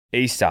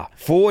Easter.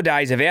 4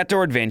 days of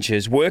outdoor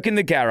adventures, work in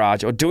the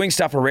garage or doing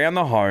stuff around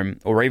the home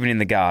or even in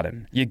the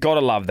garden. You gotta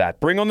love that.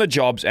 Bring on the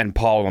jobs and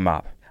pile them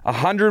up.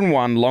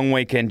 101 long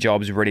weekend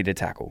jobs ready to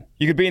tackle.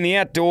 You could be in the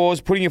outdoors,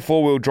 putting your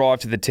four-wheel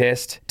drive to the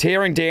test,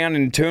 tearing down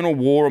an internal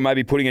wall or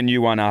maybe putting a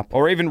new one up,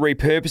 or even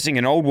repurposing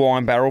an old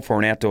wine barrel for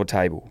an outdoor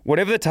table.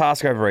 Whatever the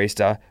task over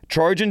Easter,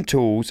 Trojan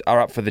Tools are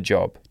up for the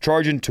job.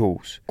 Trojan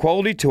Tools.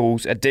 Quality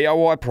tools at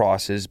DIY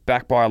prices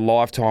backed by a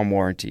lifetime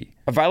warranty.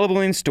 Available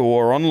in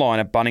store or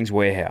online at Bunnings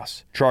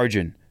Warehouse.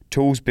 Trojan.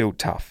 Tools built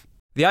tough.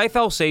 The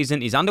AFL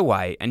season is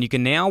underway and you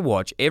can now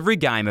watch every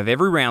game of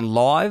every round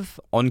live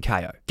on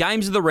Kayo.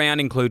 Games of the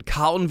round include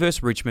Carlton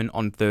vs Richmond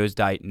on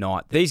Thursday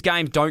night. These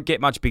games don't get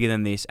much bigger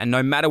than this, and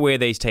no matter where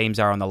these teams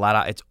are on the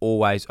ladder, it's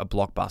always a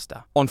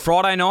blockbuster. On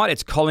Friday night,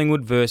 it's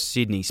Collingwood vs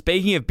Sydney.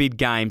 Speaking of big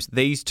games,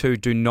 these two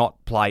do not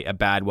play a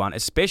bad one,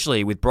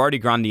 especially with Brodie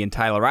Grundy and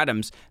Taylor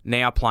Adams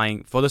now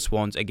playing for the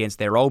Swans against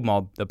their old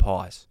mob, the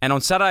Pies. And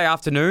on Saturday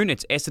afternoon,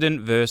 it's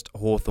Essendon vs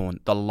Hawthorn.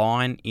 The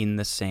line in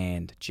the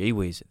sand. Gee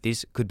whiz,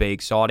 this could be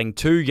exciting.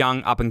 Two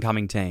young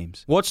up-and-coming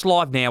teams. Watch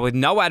live now with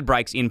no ad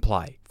breaks in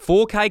play.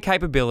 4K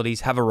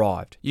capabilities have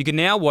arrived. You can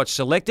now watch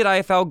selected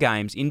AFL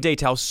games in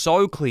detail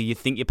so clear you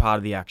think you're part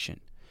of the action.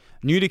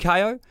 New to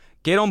Kayo?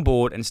 Get on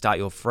board and start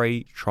your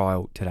free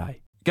trial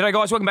today. G'day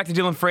guys, welcome back to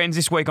Dylan Friends.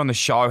 This week on the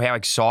show, how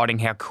exciting,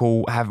 how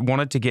cool. I have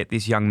wanted to get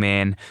this young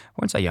man,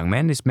 I won't say young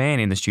man, this man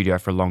in the studio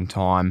for a long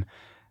time,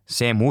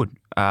 Sam Wood.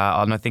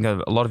 I think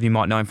a lot of you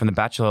might know him from The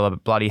Bachelor,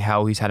 but bloody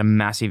hell, he's had a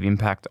massive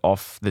impact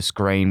off the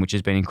screen, which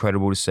has been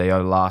incredible to see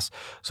over the last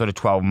sort of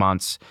 12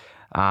 months.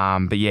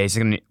 But yeah, he's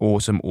an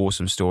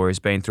awesome story. He's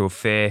been through a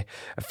fair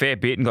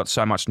bit and got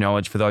so much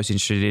knowledge. For those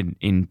interested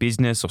in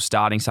business or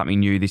starting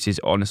something new, this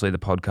is honestly the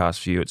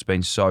podcast for you. It's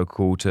been so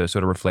cool to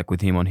sort of reflect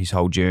with him on his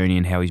whole journey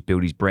and how he's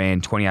built his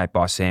brand, 28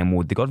 by Sam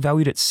Wood. They got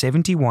valued at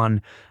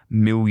 $71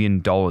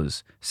 million.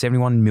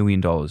 $71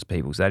 million,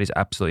 people. So that is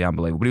absolutely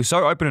unbelievable. But he was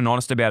so open and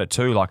honest about it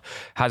too. Like,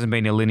 hasn't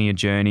been a linear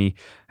journey,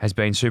 has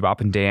been super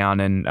up and down,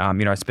 and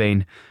it's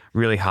been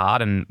really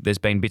hard, and there's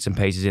been bits and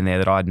pieces in there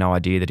that I had no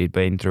idea that he'd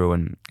been through,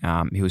 and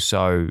he was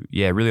so,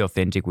 really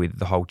authentic with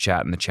the whole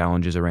chat and the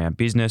challenges around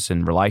business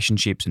and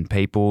relationships and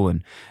people,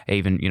 and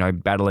even,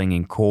 battling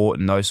in court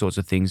and those sorts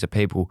of things that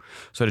people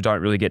sort of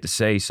don't really get to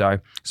see. So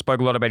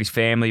spoke a lot about his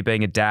family,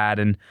 being a dad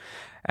and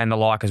the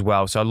like as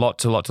well. So a lot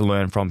to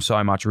learn from,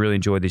 so much. Really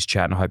enjoyed this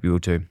chat and I hope you will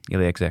too.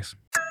 IllyXX.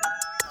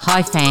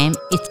 Hi fam,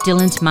 it's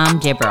Dylan's mum,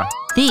 Deborah.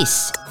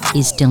 This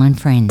is Dylan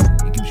Friends.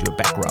 It gives you a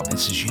back rub and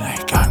says,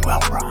 going well,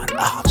 Brian.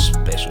 It's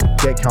special.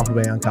 Get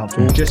comfortable being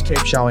uncomfortable. Just keep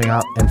showing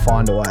up and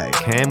find a way.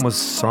 Cam was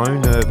so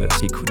nervous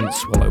he couldn't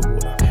swallow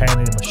water.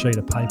 Handed him a sheet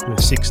of paper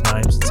with 6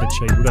 names and said,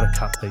 "Chief, we've got to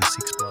cut these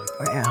 6 blokes."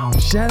 Wow,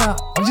 shut up.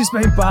 I've just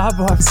been barbed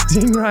by a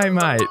stingray,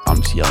 mate.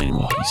 I'm just yelling,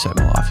 you saved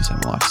my life, you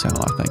saved my life, you saved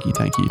my life.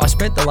 Thank you. I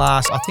spent the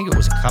last, I think it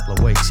was a couple of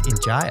weeks in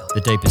jail.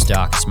 The deepest,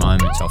 darkest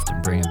moments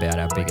often bring about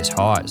our biggest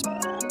highs.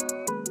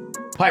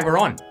 Hey, we're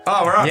on.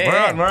 Oh, we're on.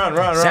 Yeah. We're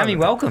on. Sammy,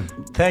 welcome.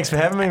 Thanks for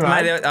having me,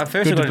 mate.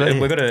 First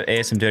we've got to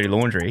air some dirty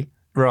laundry.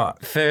 Right.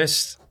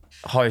 First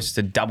host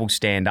to double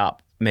stand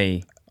up,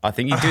 me. I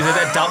think you do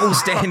that double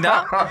stand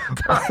up.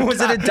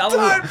 Was it a double?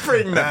 Don't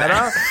bring that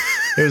up.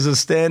 It was a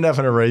stand up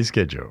and a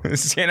reschedule.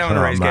 Stand up and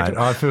a reschedule. Mate,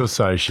 I feel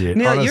so shit.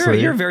 Now,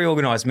 honestly. you're a very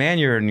organised man.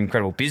 You're an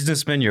incredible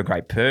businessman. You're a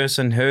great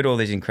person. Heard all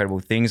these incredible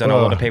things. I know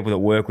a lot of people that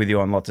work with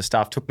you on lots of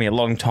stuff. Took me a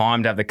long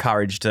time to have the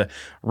courage to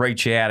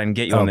reach out and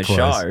get you on the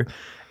show.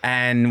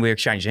 And we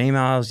exchanged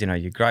emails.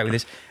 You're great with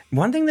this.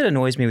 One thing that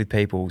annoys me with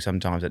people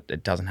sometimes that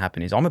it doesn't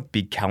happen is I'm a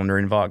big calendar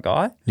invite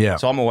guy. Yeah.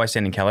 So I'm always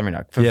sending calendar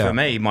invite. For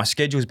me, my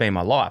schedule's been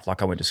my life.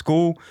 Like I went to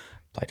school,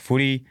 played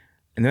footy,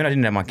 and then I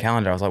didn't have my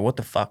calendar. I was like, what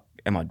the fuck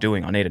am I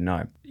doing? I need to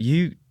know.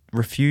 You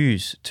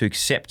refuse to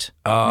accept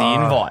the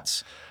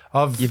invites.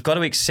 You've got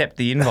to accept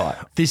the invite.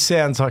 This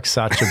sounds like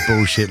such a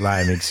bullshit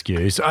lame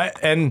excuse.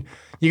 And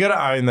you got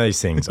to own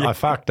these things. I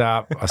fucked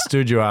up. I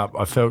stood you up.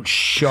 I felt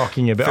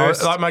shocking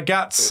about like my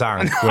gut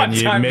sunk when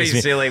you don't messaged be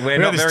me. silly. We're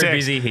not very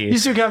busy here. You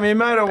still come here,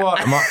 mate, or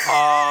what? I'm like,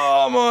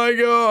 oh my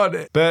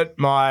God. But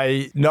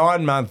my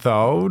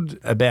 9-month-old,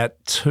 about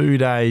 2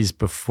 days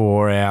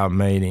before our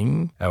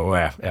meeting,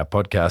 our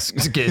podcast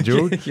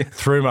scheduled,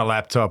 threw my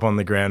laptop on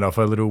the ground off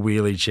a little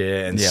wheelie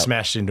chair and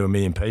smashed into a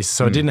million pieces.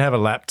 So I didn't have a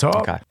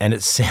laptop. Okay. And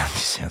it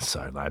sounds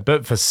so lame.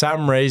 But for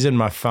some reason,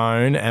 my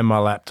phone and my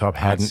laptop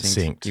hadn't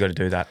synced. You got to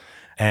do that.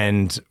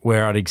 And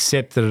where I'd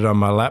accepted it on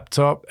my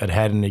laptop, it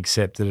hadn't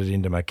accepted it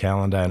into my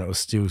calendar, and it was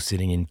still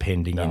sitting in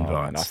pending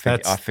invites.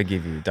 I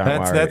forgive you. Don't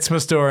worry. That's my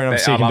story, and I'm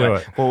sticking to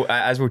it. Well,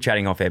 as we were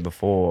chatting off air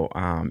before,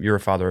 you're a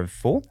father of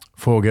 4?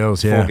 4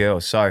 girls, yeah. 4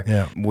 girls. So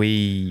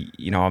we,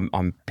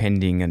 I'm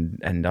pending,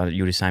 and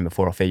you were saying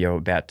before off air you're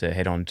about to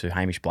head on to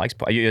Hamish Blake's.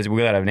 Are you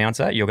allowed to announce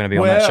that? You're going to be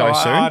on that show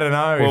soon? I don't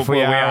know if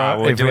we are.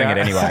 We're doing it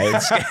anyway.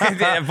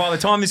 By the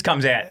time this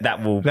comes out,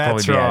 that will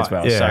probably be out as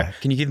well. Yeah. So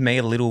can you give me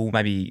a little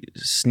maybe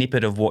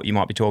snippet of what you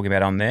might be talking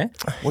about on there?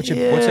 What's been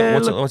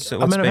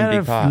a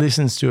big part?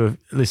 Listened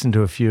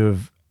to a few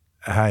of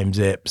Hames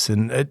Epps,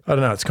 and I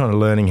don't know, it's kind of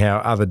learning how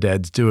other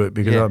dads do it,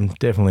 because I'm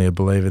definitely a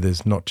believer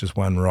there's not just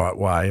one right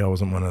way. I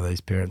wasn't one of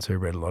these parents who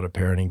read a lot of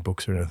parenting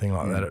books or anything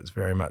like that. It was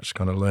very much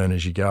kind of learn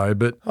as you go.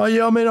 But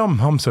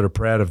I'm sort of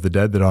proud of the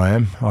dad that I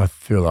am. I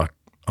feel like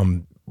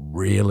I'm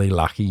really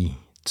lucky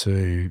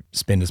to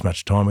spend as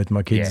much time with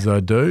my kids as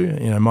I do.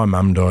 You know, my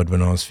mum died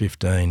when I was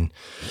 15,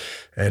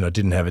 and I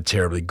didn't have a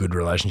terribly good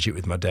relationship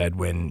with my dad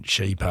when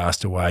she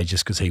passed away,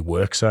 just because he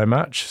worked so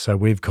much. So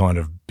we've kind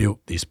of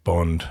built this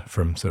bond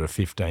from sort of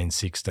 15,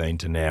 16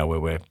 to now, where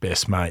we're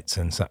best mates,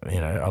 and so,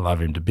 you know, I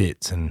love him to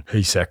bits, and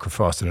he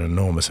sacrificed an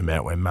enormous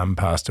amount when mum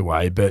passed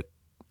away. But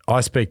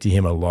I speak to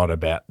him a lot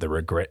about the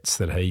regrets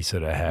that he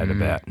sort of had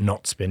about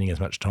not spending as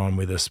much time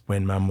with us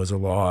when mum was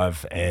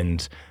alive,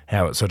 and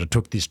how it sort of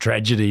took this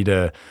tragedy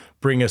to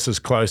bring us as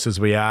close as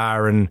we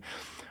are. And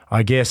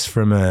I guess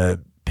from a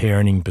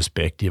parenting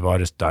perspective, I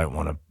just don't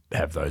want to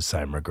have those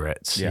same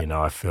regrets. You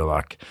know, I feel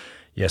like,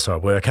 yes, I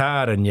work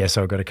hard, and yes,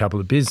 I've got a couple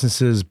of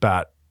businesses,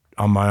 but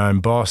I'm my own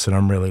boss, and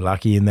I'm really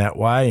lucky in that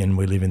way. And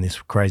we live in this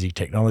crazy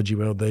technology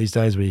world these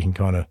days where you can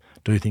kind of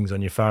do things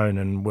on your phone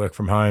and work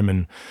from home,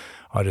 and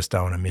I just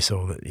don't want to miss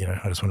all that. You know,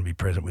 I just want to be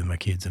present with my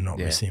kids and not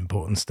miss the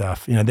important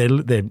stuff. You know,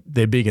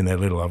 they're big and they're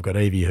little. I've got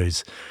Evie,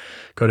 who's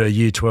got her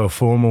Year 12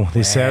 formal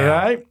this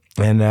Saturday,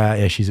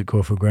 and she's at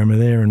Caulfield Grammar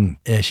there, and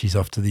she's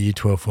off to the Year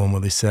 12 formal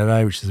this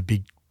Saturday, which is a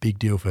big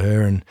deal for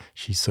her, and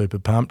she's super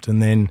pumped.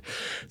 And then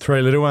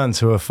 3 little ones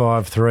who are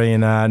 5, 3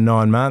 and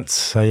 9 months.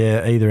 So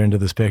either end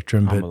of the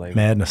spectrum, but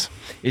madness.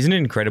 Isn't it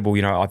incredible?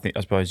 You know, I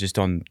suppose just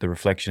on the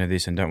reflection of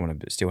this, and don't want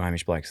to steal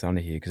Hamish Blake's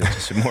thunder here, because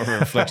it's just more of a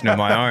reflection of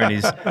my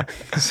own.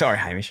 Sorry,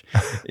 Hamish.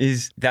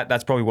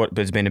 That's probably what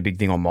has been a big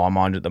thing on my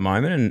mind at the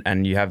moment,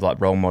 and you have like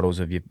role models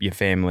of your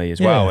family as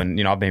well. And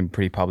you know, I've been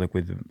pretty public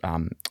with.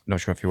 Not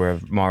sure if you're aware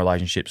of my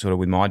relationship sort of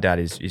with my dad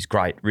is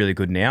great, really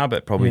good now,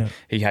 but probably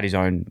he had his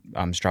own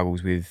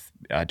struggles with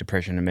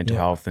depression and mental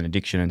health and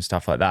addiction and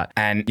stuff like that.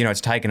 And, you know, it's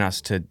taken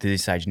us to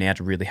this age now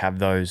to really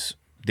have a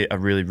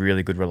really,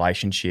 really good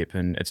relationship.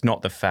 And it's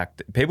not the fact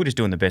that people just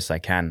doing the best they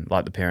can,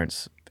 like the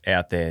parents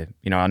out there.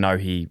 You know, I know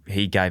he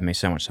gave me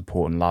so much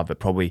support and love, but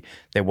probably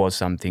there was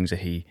some things that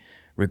he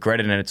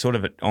regretted, and it's sort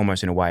of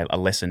almost in a way a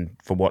lesson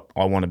for what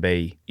I want to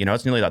be. You know,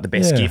 it's nearly like the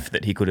best gift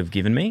that he could have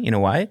given me in a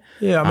way.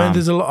 Yeah, I mean,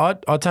 there's a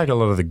lot. I take a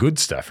lot of the good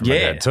stuff from my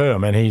dad too. I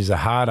mean, he's a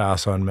hard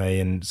ass on me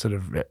and sort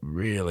of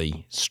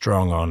really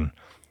strong on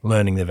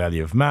learning the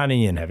value of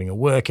money and having a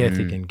work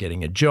ethic and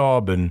getting a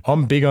job. And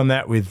I'm big on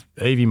that with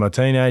Evie, my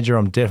teenager.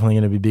 I'm definitely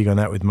going to be big on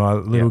that with my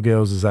little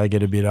girls as they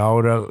get a bit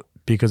older,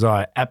 because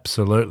I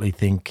absolutely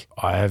think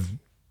I have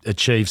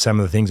achieved some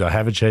of the things I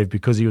have achieved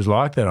because he was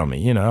like that on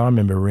me. You know, I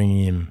remember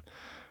ringing him.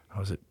 I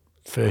was at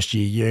first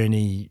year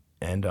uni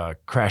and I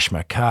crashed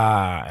my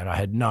car and I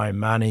had no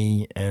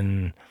money,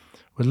 and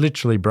was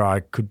literally, bro, I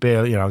could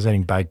barely, you know, I was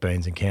eating baked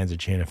beans and cans of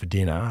tuna for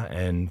dinner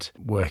and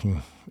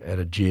working at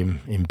a gym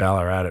in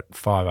Ballarat at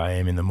 5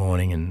 a.m. in the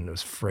morning, and it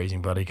was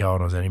freezing bloody cold,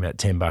 and I was earning about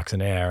 $10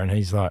 an hour. And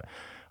he's like,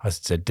 I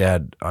said,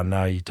 Dad, I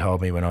know you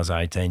told me when I was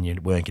 18 you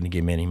weren't going to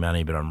give me any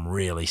money, but I'm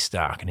really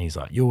stuck. And he's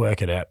like, you'll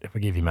work it out. If I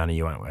give you money,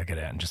 you won't work it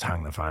out. And just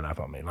hung the phone up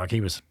on me. Like,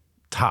 he was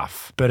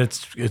tough, but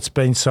it's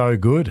been so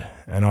good.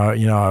 And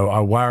I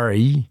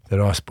worry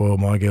that I spoil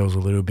my girls a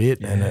little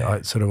bit, and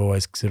it sort of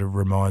always sort of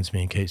reminds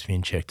me and keeps me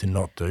in check to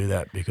not do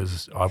that,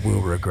 because I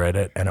will regret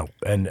it,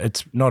 and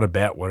it's not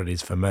about what it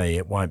is for me.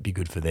 It won't be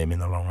good for them in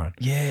the long run.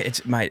 Yeah,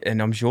 it's, mate,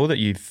 and I'm sure that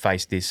you've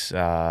faced this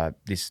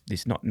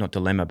this not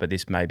dilemma, but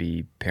this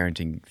maybe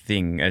parenting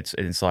thing.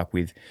 It's like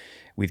with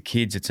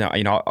kids. It's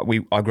you know,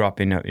 I grew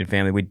up in a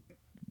family. We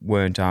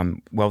weren't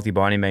wealthy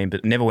by any means,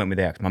 but never went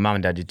without. My mum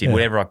and dad just did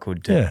whatever I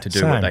could to do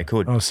same. what they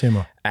could. Oh,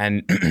 similar.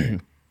 And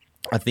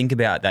I think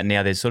about that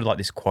now. There's sort of like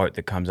this quote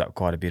that comes up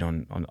quite a bit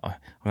on I'm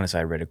going to say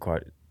I read a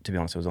quote. To be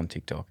honest, it was on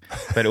TikTok.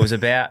 But it was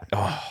about,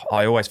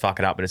 I always fuck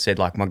it up, but it said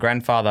like, my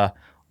grandfather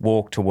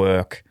walked to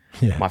work,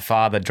 my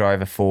father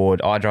drove a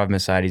Ford, I drive a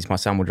Mercedes, my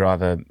son will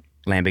drive a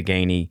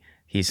Lamborghini,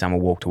 his son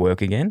will walk to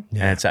work again.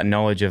 And it's that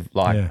knowledge of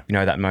like, you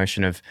know, that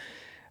motion of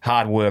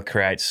hard work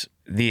creates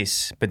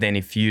this, but then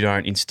if you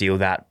don't instill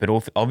that, but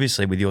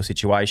obviously with your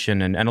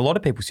situation and a lot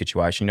of people's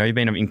situation, you know, you've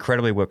been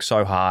incredibly worked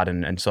so hard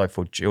and so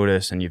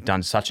fortuitous, and you've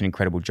done such an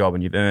incredible job,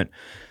 and you've earned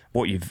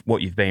what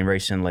you've been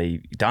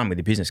recently done with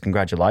your business.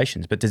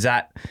 Congratulations. But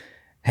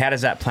how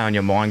does that play on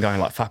your mind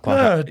going like, fuck, like,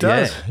 no, it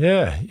does.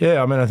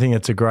 Yeah. I mean, I think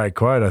it's a great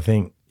quote. I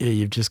think,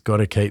 you've just got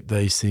to keep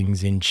these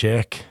things in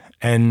check.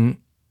 And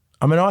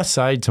I mean, I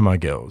say to my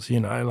girls, you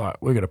know, like,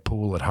 we've got a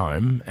pool at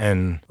home,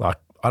 and like,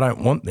 I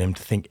don't want them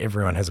to think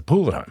everyone has a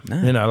pool at home.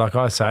 No. You know, like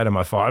I say to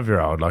my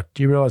 5-year-old, like,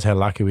 do you realise how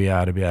lucky we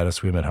are to be able to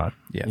swim at home?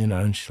 Yeah. You know,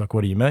 and she's like,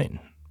 what do you mean?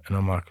 And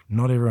I'm like,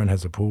 not everyone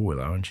has a pool,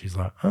 Willow. And she's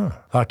like, oh.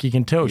 Like you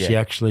can tell she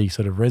actually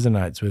sort of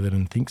resonates with it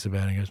and thinks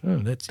about it and goes, oh,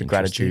 that's The interesting.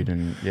 gratitude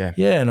and yeah.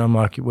 Yeah, and I'm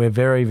like, we're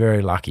very,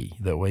 very lucky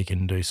that we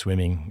can do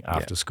swimming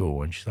after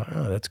school. And she's like,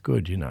 oh, that's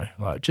good,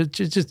 Like,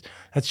 just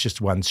that's just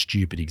one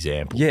stupid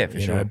example. Yeah, for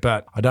you sure. know,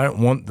 but I don't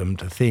want them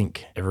to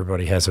think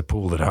everybody has a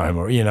pool at home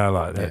or,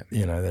 like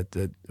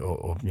that,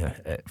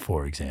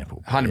 for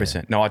example.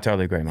 100%. No, I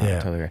totally agree, mate. Yeah.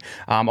 I totally agree.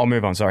 I'll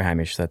move on. Sorry,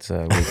 Hamish. That's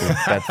we're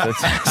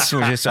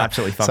just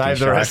absolutely fucking Save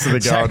the rest of the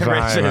gold for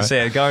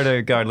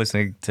home, Go and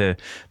listen to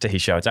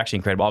his show. It's actually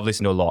incredible. I've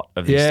listened to a lot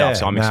of his Yeah, stuff,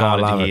 so I'm no, I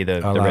excited to love hear it. I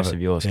the love rest it.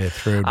 of yours. Yeah,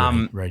 thrilled when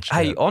he reached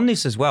Hey, out. on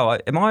this as well,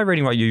 am I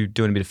reading right? You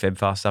doing a bit of Feb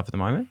fast stuff at the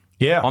moment?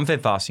 Yeah. I'm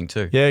Feb fasting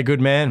too. Yeah,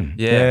 good man.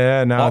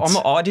 Yeah. no,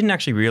 I didn't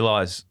actually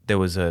realise there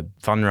was a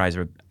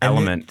fundraiser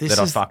element that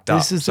I fucked up.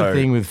 This is the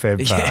thing with Feb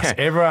Yeah. Fast.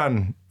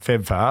 Everyone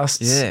Feb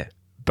fasts. Yeah.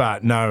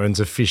 But no one's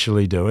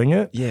officially doing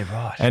it. Yeah,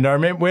 right. And I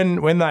remember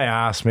when they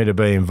asked me to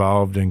be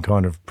involved and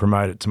kind of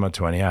promote it to my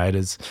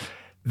 28ers,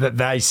 that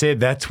they said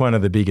that's one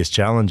of the biggest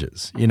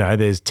challenges.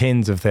 There's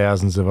tens of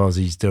thousands of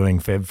Aussies doing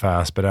Feb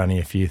fast, but only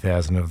a few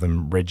thousand of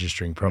them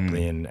registering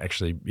properly. And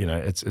actually,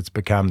 it's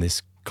become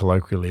this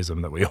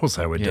colloquialism that we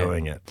also were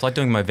doing it. It's like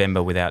doing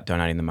Movember without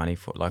donating the money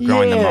for it, like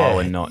growing the mow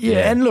and not.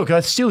 Yeah, and look,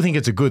 I still think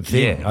it's a good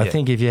thing. Yeah, I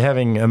think if you're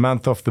having a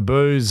month off the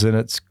booze and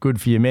it's good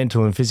for your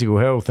mental and physical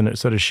health and it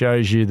sort of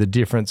shows you the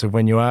difference of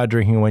when you are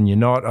drinking and when you're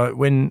not.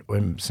 When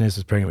Snez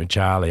was pregnant with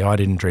Charlie, I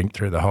didn't drink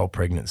through the whole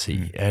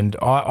pregnancy. And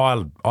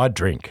I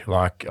drink.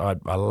 Like,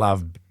 I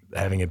love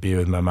having a beer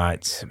with my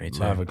mates. Me too.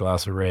 Love a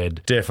glass of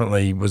red.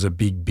 Definitely was a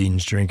big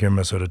binge drinker in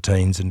my sort of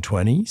teens and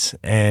 20s.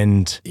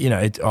 And,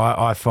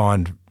 I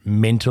find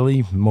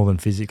mentally more than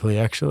physically,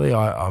 actually,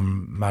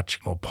 I'm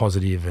much more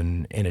positive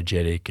and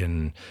energetic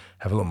and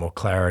have a lot more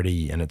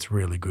clarity, and it's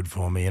really good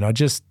for me. And I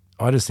just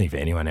think for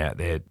anyone out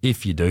there,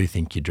 if you do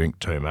think you drink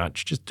too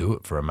much, just do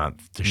it for a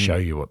month to show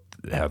you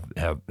how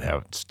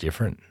it's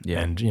different. Yeah.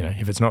 And,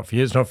 if it's not for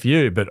you, it's not for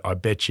you. But I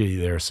bet you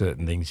there are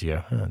certain things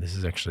you go, this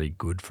is actually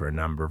good for a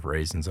number of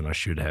reasons, and I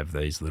should have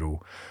these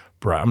little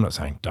I'm not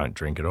saying don't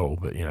drink at all,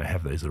 but,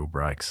 have these little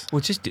breaks.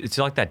 Well, it's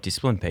like that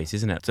discipline piece,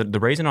 isn't it? So the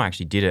reason I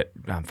actually did it,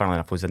 funnily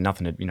enough, was that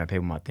nothing to,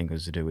 people might think it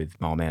was to do with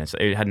my old man.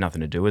 It had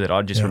nothing to do with it.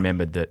 I just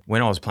remembered that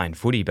when I was playing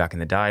footy back in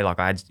the day, like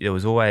there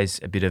was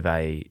always a bit of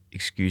a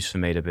excuse for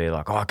me to be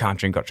like, I can't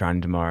drink, got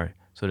training tomorrow,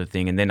 sort of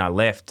thing. And then I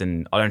left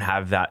and I don't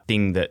have that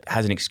thing that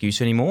has an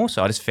excuse anymore.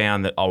 So I just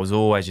found that I was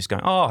always just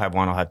going, I'll have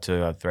one, I'll have two,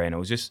 I'll have three. And I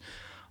was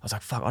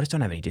like, fuck, I just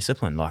don't have any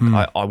discipline.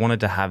 Like I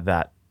wanted to have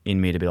that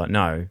in me to be like,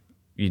 no,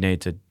 you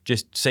need to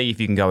just see if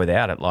you can go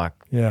without it. Like,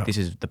 this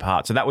is the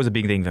part. So that was a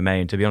big thing for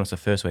me. And to be honest, the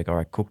first week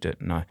I cooked it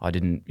and I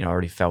didn't, I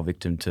already fell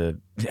victim to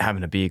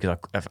having a beer because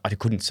I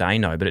couldn't say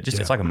no. But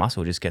it's like a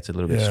muscle, just gets a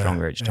little bit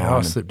stronger each time.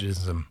 I slipped into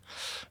some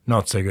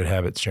not so good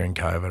habits during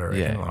COVID, I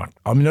reckon. Like,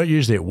 I'm not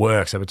usually at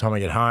work, so by the time I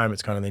get home,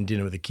 it's kind of then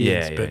dinner with the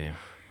kids.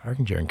 I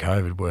reckon during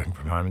COVID, working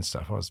from home and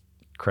stuff, I was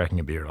cracking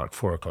a beer at like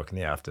 4 o'clock in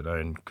the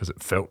afternoon because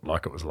it felt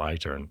like it was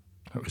later and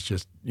it was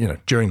just,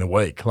 during the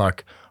week.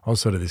 Like, I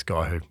was sort of this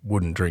guy who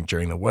wouldn't drink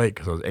during the week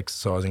because I was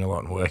exercising a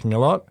lot and working a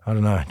lot. I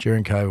don't know.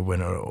 During COVID,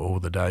 when all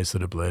the days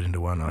sort of blurred into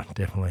one, I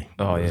definitely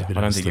was a bit I of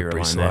don't a think you were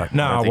slippery alone slope. there.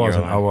 No,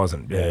 I I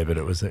wasn't. Yeah, but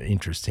it was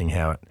interesting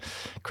how it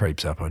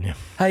creeps up on you.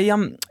 Hey,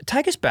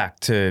 take us back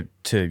to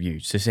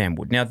Sam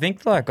Wood. Now,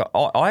 think like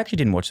I actually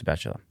didn't watch The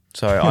Bachelor.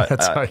 So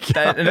That's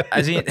okay.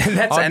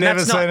 I've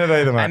never seen it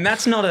either, mate. And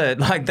that's not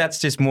that's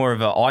just more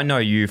of I know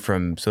you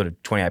from sort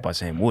of 28 by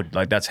Sam Wood.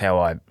 Like that's how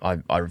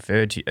I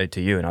referred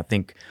to you, and I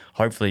think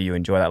hopefully you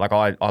enjoy that. Like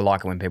I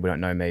like it when people don't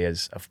know me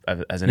as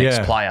an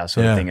ex-player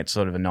sort of thing. It's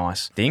sort of a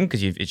nice thing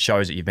because it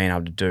shows that you've been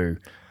able to do.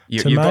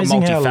 It's you've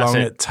amazing got how long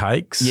multifaceted. it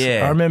takes.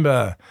 Yeah. I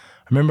remember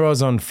I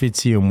was on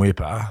Fitzy and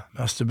Whipper.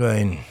 Must have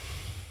been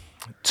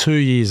 2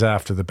 years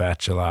after The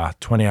Bachelor.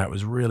 28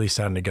 was really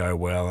starting to go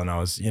well, and I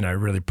was,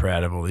 really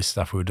proud of all this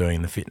stuff we were doing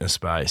in the fitness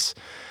space.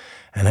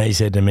 And he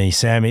said to me,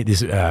 Sammy,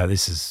 this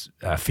is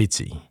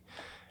Fitzy,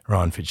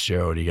 Ryan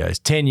Fitzgerald. He goes,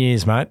 10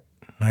 years, mate.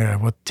 And I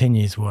go, what? 10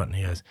 years what? And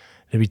he goes,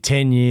 it'll be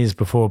 10 years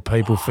before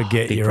people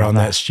forget Big you're on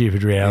Brother. that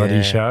stupid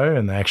reality show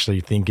and they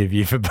actually think of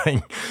you for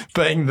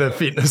being the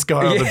fitness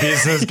guy or the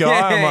business guy.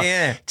 I'm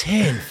like,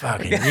 10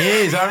 fucking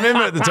years. I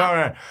remember at the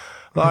time,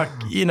 like,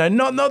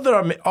 not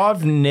that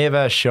I've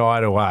never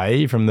shied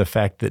away from the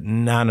fact that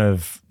none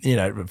of,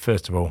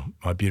 first of all,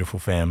 my beautiful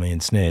family and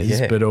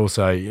Snez, but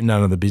also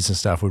none of the business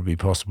stuff would be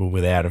possible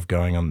without of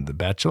going on The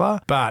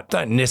Bachelor. But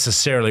don't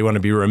necessarily want to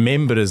be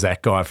remembered as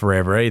that guy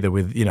forever either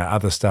with,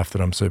 other stuff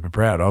that I'm super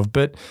proud of.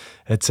 But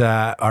it's,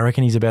 I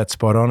reckon he's about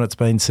spot on. It's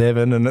been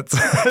 7 and it's,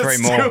 Three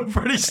it's more. still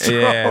pretty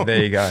strong. Yeah,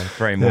 there you go.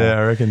 3 more. Yeah,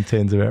 I reckon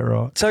 10's about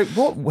right. So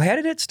how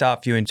did it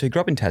start for you? So you grew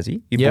up in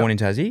Tassie. You're Yep. born in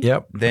Tassie.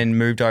 Yep. Then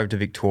moved over to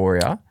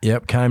Victoria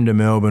Yep, came to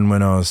Melbourne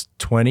when I was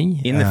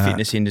 20. in the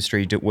fitness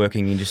industry,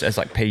 working in just as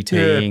like PT.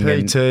 Yeah,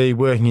 training. PT,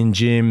 working in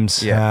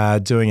gyms, Yeah.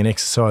 doing an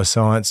exercise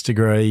science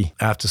degree.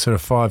 After sort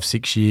of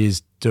 5-6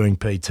 years doing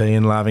PT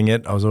and loving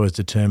it, I was always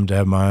determined to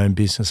have my own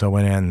business. I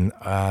went out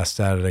and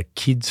started a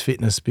kids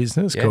fitness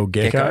business called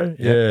Gecko.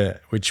 Yeah,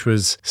 which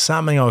was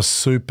something I was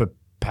super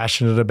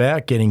passionate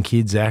about, getting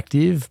kids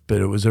active,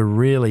 but it was a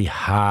really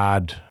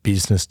hard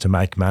business to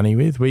make money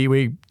with.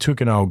 We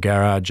took an old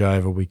garage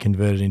over, we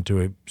converted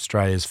into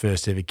Australia's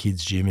first ever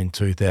kids gym in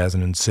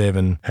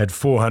 2007, had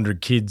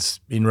 400 kids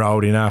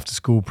enrolled in after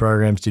school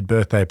programs, did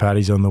birthday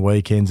parties on the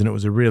weekends, and it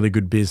was a really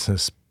good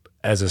business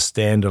as a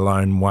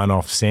standalone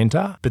one-off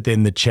centre. But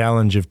then the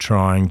challenge of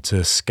trying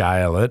to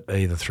scale it,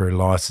 either through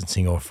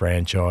licensing or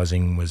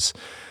franchising, was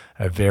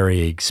a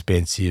very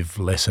expensive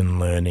lesson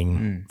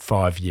learning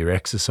 5-year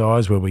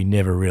exercise where we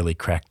never really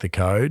cracked the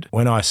code.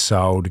 When I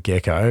sold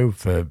Gecko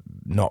for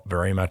not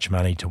very much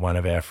money to one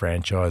of our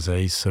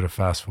franchisees, sort of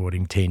fast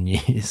forwarding 10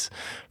 years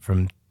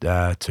from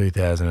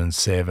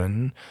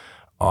 2007,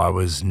 I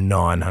was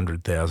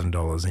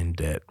 $900,000 in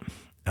debt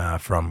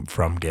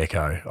from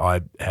Gecko. I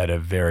had a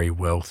very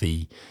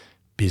wealthy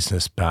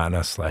business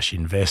partner /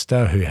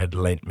 investor who had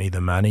lent me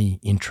the money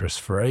interest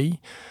free.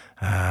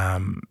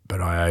 But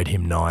I owed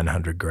him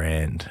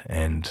 $900,000,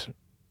 and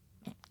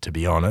to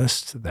be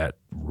honest, that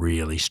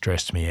really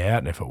stressed me out.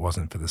 And if it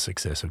wasn't for the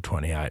success of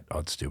 28,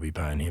 I'd still be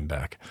paying him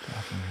back.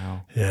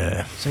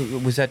 Yeah. So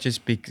was that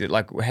just big?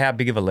 Like, how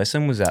big of a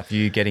lesson was that for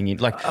you getting in?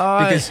 Like,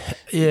 because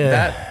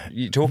that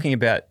you're talking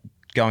about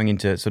going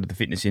into sort of the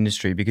fitness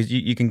industry, because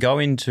you can go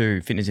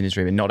into fitness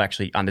industry and not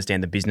actually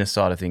understand the business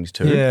side of things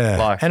too.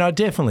 Yeah, and I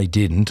definitely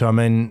didn't. I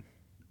mean,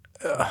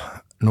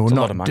 no, it's a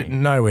lot of money.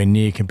 Nowhere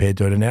near compared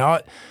to it now.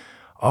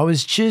 I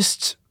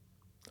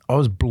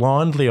was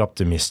blindly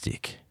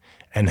optimistic,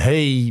 and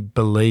he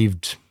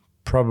believed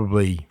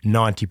probably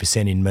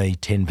 90% in me,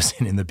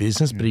 10% in the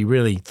business, but he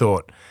really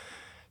thought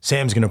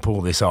Sam's going to pull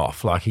this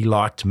off. Like, he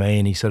liked me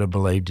and he sort of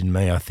believed in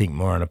me, I think,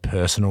 more on a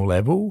personal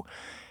level.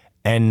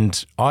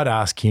 And I'd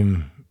ask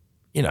him,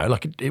 you know,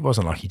 like it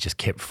wasn't like he just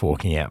kept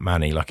forking out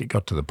money. Like, it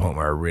got to the point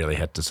where I really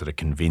had to sort of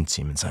convince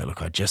him and say,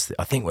 look, I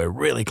think we're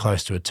really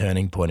close to a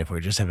turning point if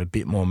we just have a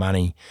bit more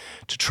money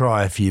to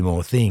try a few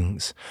more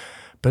things.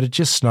 But it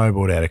just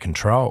snowballed out of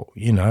control,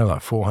 you know,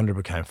 like 400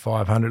 became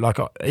 500. Like,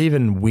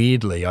 even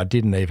weirdly, I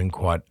didn't even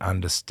quite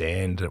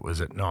understand it was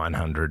at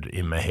 900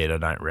 in my head, I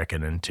don't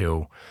reckon,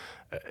 until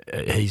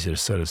he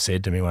sort of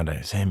said to me one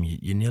day, Sam,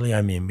 you nearly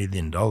owe me $1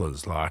 million.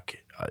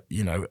 Like,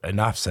 you know,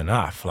 enough's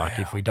enough. Like,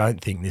 if we don't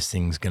think this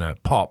thing's going to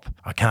pop,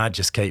 I can't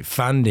just keep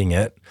funding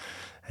it.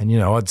 And, you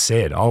know, I'd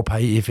said, I'll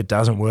pay you if it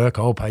doesn't work,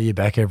 I'll pay you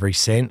back every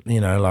cent.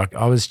 You know, like,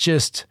 I was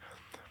just,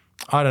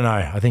 I don't know.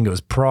 I think it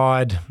was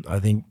pride. I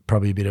think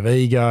probably a bit of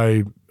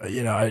ego.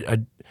 You know,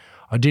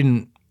 I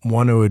didn't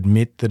want to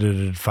admit that it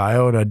had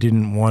failed. I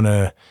didn't want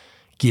to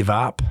give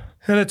up.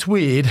 And it's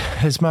weird.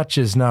 As much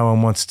as no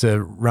one wants to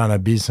run a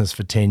business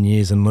for 10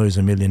 years and lose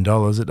 $1 million,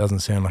 it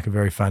doesn't sound like a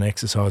very fun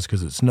exercise,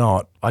 because it's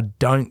not. I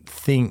don't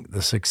think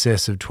the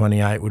success of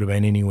 28 would have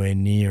been anywhere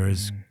near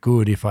as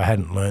good if I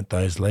hadn't learnt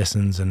those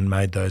lessons and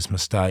made those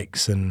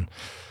mistakes and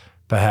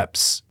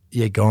perhaps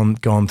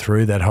gone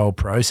through that whole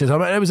process. I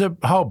mean, it was a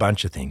whole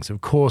bunch of things.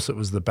 Of course, it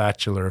was The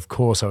Bachelor. Of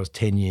course, I was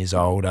 10 years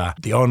older.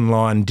 The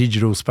online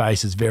digital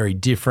space is very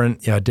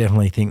different. Yeah, I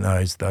definitely think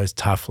those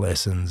tough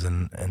lessons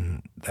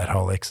and that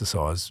whole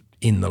exercise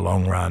in the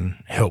long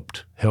run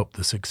helped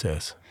the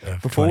success.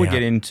 Before we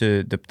get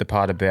into the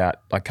part about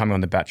like coming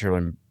on The Bachelor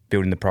and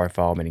building the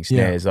profile, meeting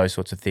snares, those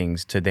sorts of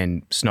things, to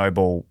then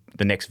snowball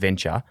the next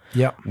venture.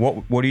 Yeah.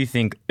 What do you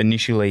think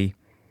initially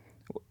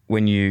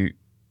when you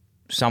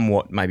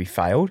somewhat maybe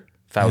failed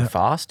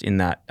fast in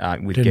that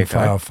with Didn't Gecko?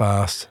 fail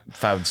fast.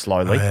 Failed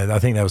slowly. I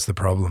think that was the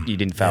problem. You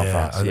didn't fail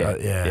fast.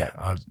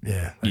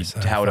 You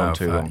held on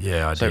too long.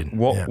 Yeah, I did. So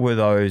what were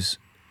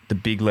the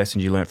big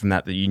lessons you learned from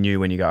that you knew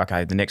when you go,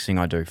 okay, the next thing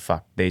I do,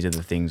 these are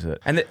the things that...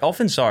 And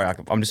often,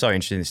 I'm just so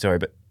interested in the story,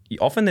 but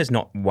often there's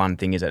not one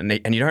thing, is it?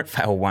 And you don't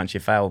fail once, you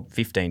fail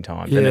 15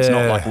 times. And it's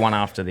not like one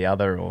after the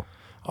other or...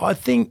 I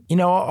think, you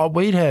know,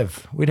 we'd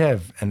have,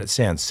 and it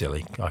sounds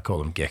silly, I call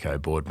them Gecko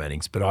board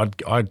meetings, but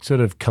I'd sort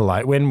of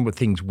collate, when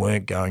things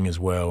weren't going as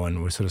well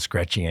and we're sort of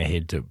scratching our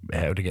head to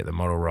how to get the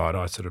model right,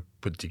 I sort of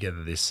put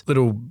together this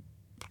little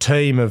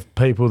team of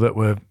people that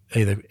were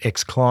either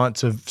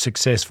ex-clients of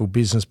successful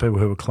business people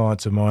who were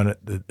clients of mine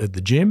at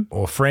the gym,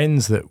 or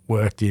friends that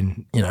worked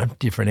in, you know,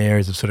 different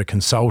areas of sort of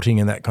consulting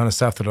and that kind of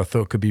stuff that I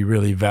thought could be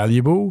really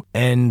valuable.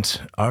 And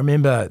I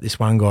remember this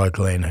one guy,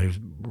 Glenn, who's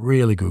a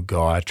really good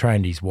guy. I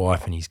trained his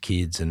wife and his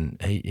kids,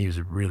 and he was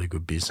a really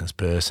good business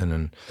person.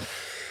 And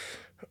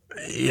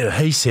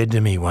he said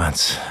to me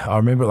once, I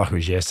remember it like it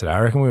was yesterday,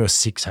 I reckon we were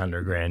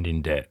 $600,000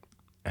 in debt.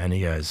 And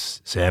he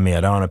goes, Sammy, I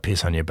don't want to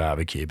piss on your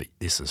barbecue, but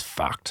this is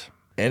fucked.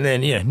 And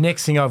then,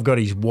 next thing I've got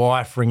his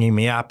wife ringing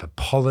me up,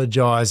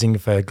 apologising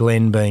for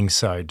Glenn being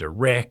so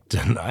direct.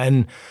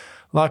 And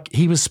like,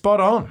 he was spot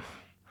on.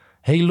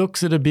 He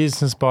looks at a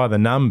business by the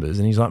numbers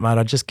and he's like, mate,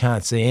 I just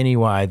can't see any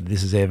way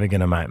this is ever going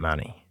to make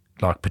money.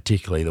 like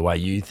particularly the way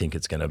you think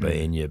it's going to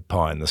be in your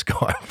pie in the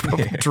sky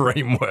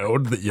dream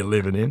world that you're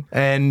living in.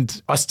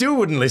 And I still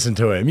wouldn't listen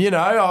to him. You know,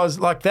 I was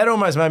like, that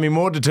almost made me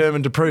more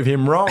determined to prove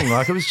him wrong.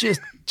 Like it was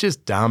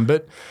just dumb.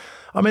 But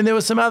I mean, there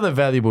were some other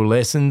valuable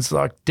lessons,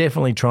 like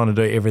definitely trying to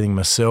do everything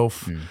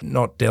myself,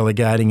 not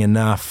delegating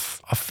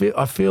enough. I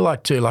feel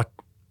like too, like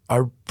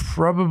I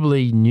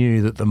probably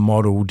knew that the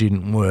model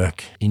didn't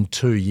work in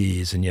 2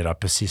 years, and yet I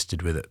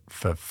persisted with it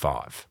for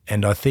 5.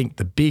 And I think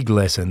the big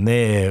lesson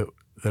there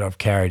that I've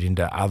carried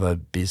into other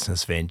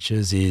business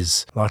ventures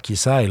is, like you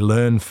say,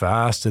 learn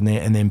fast and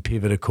then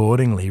pivot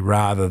accordingly,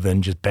 rather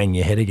than just bang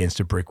your head against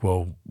a brick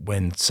wall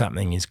when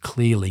something is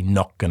clearly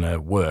not going to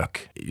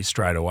work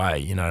straight away.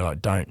 You know,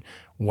 like don't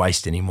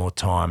waste any more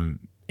time,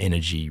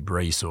 energy,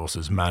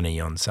 resources, money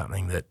on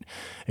something that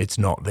it's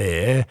not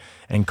there.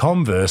 And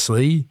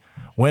conversely,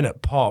 when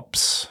it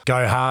pops,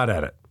 go hard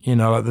at it. You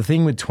know, like the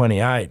thing with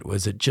 28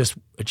 was it just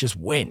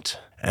went,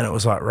 and it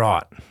was like,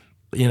 right,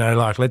 you know,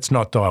 like let's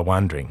not die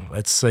wondering.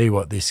 Let's see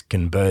what this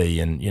can be,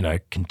 and you know,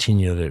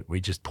 continue that. We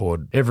just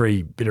poured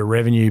every bit of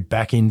revenue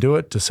back into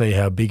it to see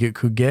how big it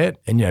could get,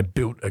 and you know,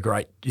 built a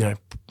great, you know,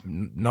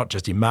 not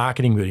just in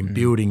marketing but in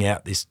building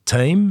out this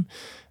team.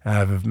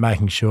 Of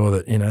making sure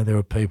that, you know, there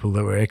were people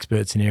that were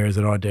experts in areas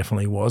that I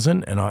definitely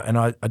wasn't. And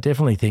I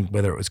definitely think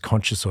whether it was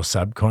conscious or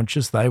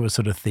subconscious, they were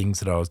sort of things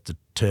that I was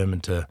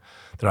determined to,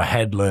 that I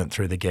had learnt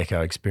through the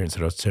Gecko experience,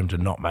 that I was determined to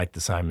not make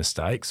the same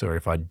mistakes. Or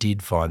if I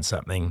did find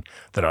something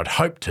that I'd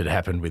hoped had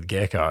happened with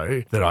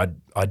Gecko, that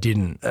I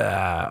didn't,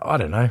 I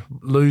don't know,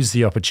 lose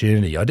the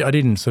opportunity. I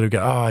didn't sort of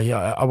go, oh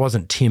yeah, I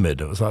wasn't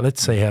timid. It was like,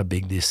 let's see how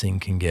big this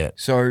thing can get.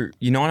 So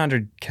your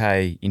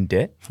 900K in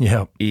debt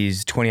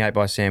is 28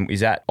 by Sam. Is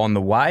that on the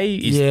way?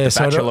 Is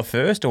the Bachelor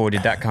first, or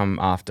did that come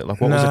after?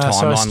 Like, what was the timeline like?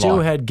 So I still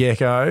had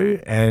Gecko,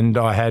 and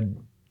I had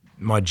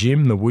my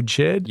gym, the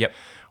Woodshed. Yep.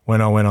 When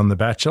I went on The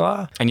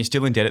Bachelor. And you're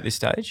still in debt at this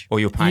stage?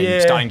 Or you're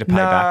starting to pay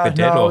back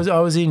the debt? No, I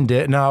was in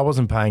debt. No, I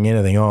wasn't paying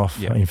anything off.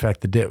 Yep. In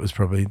fact,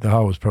 the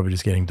hole was probably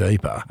just getting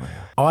deeper. Wow.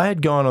 I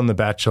had gone on The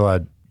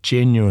Bachelor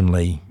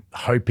genuinely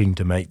hoping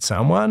to meet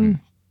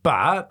someone,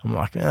 but I'm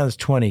like, there's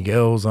 20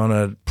 girls on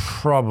it.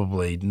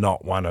 Probably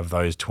not one of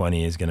those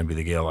 20 is going to be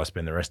the girl I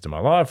spend the rest of my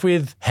life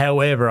with.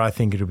 However, I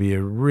think it'll be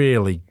a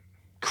really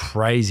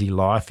crazy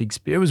life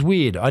experience. It was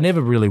weird. I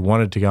never really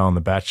wanted to go on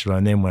The Bachelor,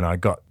 and then when I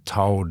got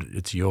told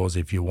it's yours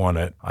if you want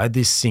it, I had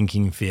this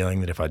sinking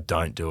feeling that if I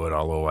don't do it,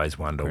 I'll always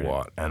wonder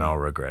what, and I'll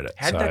regret it.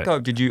 How did that go?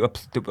 Did you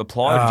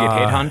apply? Did you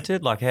get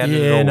headhunted? Like, how did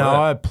it all work?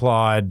 I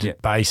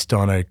applied based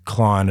on a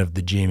client of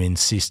the gym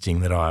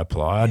insisting that I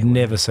apply. I'd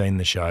never seen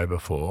the show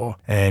before,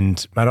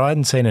 but I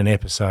hadn't seen an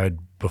episode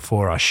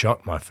before I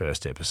shot my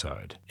first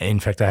episode.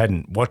 In fact, I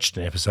hadn't watched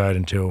an episode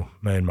until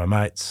me and my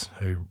mates,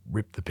 who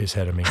ripped the piss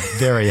out of me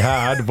very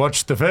hard,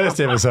 watched the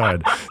first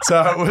episode.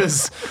 So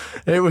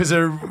it was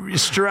a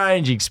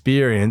strange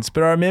experience.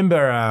 But I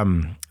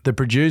remember the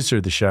producer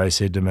of the show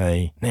said to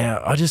me,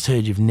 "Now, I just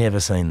heard you've never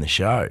seen the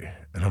show."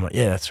 And I'm like,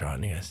 "Yeah, that's right."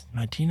 And he goes,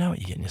 "Mate, do you know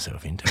what you're getting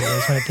yourself into?" He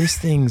goes, "Mate,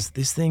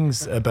 this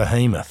thing's a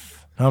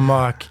behemoth." I'm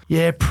like,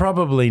 "Yeah,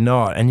 probably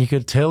not." And you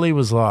could tell he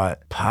was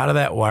like, part of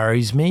that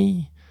worries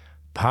me.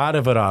 Part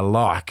of it I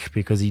like,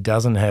 because he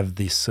doesn't have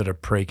this sort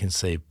of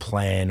preconceived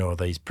plan or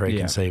these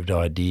preconceived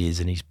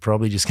ideas, and he's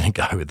probably just going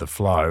to go with the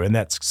flow. And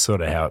that's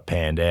sort of how it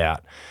panned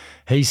out.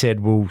 He said,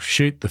 we'll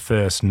shoot the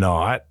first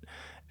night,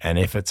 and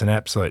if it's an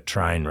absolute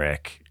train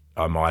wreck,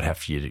 I might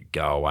have you to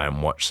go away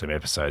and watch some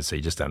episodes so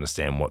you just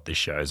understand what this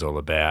show's all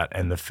about.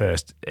 And the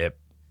first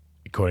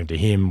according to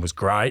him, was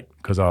great,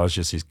 because I was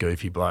just this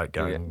goofy bloke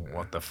going,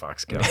 what the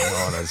fuck's going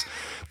on? As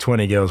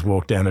 20 girls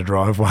walked down the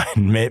driveway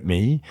and met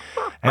me,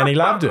 and he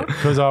loved it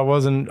because I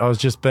was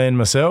just being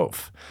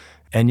myself.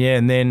 And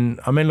then,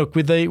 I mean, look,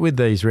 with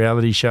these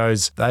reality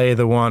shows, they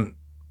either want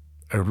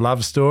a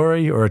love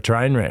story or a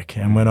train wreck.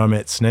 And when I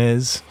met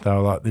Snez, they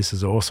were like, this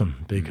is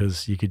awesome,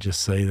 because you could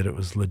just see that it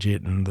was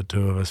legit and the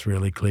two of us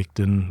really clicked,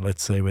 and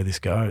let's see where this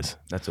goes.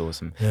 That's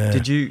awesome. Yeah.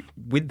 Did you,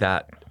 with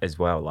that as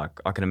well, like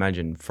I can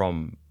imagine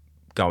from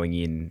going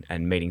in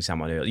and meeting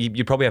someone early,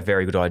 you probably have a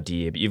very good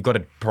idea, but you've got to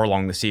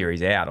prolong the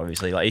series out,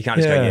 obviously. Like you can't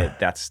just go,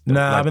 that's...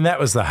 I mean, that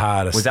was the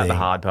hardest Was that thing. the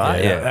hard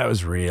part? Yeah, that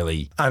was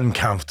really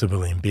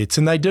uncomfortable in bits.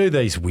 And they do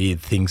these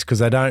weird things because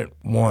they don't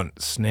want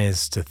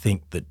Snez to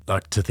think that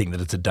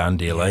it's a done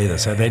deal either.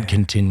 So they'd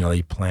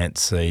continually plant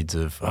seeds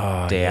of,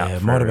 doubt.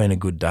 It might have been a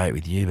good date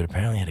with you, but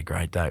apparently had a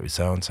great date with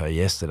so-and-so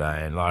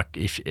yesterday. And like,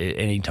 if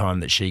any time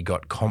that she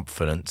got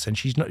confidence, and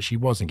she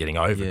wasn't getting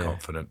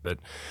overconfident, but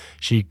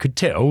she could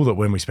tell that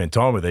when we spent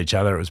time with each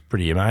other, it was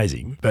pretty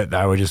amazing. But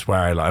they were just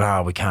worried,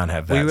 like, we can't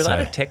have that. Were you allowed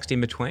to text in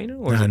between?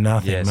 Or no,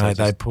 nothing, mate. So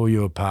they pull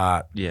you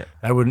apart. Yeah.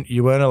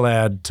 You weren't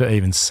allowed to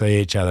even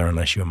see each other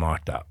unless you were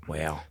mic'd up.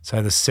 Wow.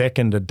 So the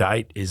second a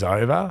date is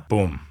over,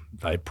 boom,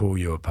 they pull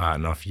you apart,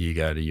 and off you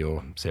go to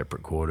your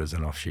separate quarters,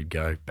 and off she'd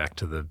go back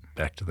to the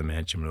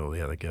mansion with all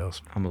the other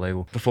girls.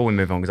 Unbelievable. Before we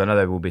move on, because I know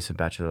there will be some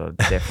Bachelor,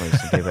 definitely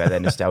some people out there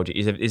nostalgic.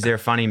 Is there a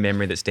funny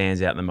memory that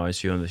stands out the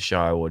most for you on the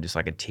show, or just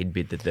like a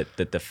tidbit that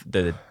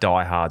the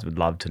diehards would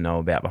love to know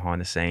about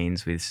behind the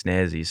scenes with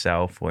Snez,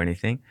 yourself, or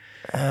anything?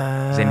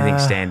 Does anything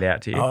stand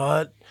out to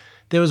you?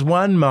 There was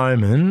one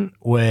moment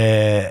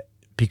where,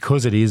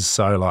 because it is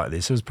so like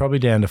this, it was probably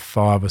down to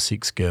 5 or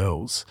 6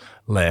 girls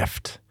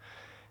left,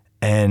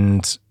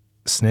 and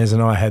Snez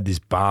and I had this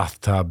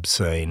bathtub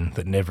scene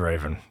that never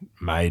even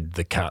made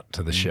the cut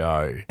to the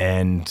show,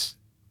 and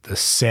the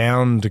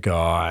sound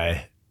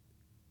guy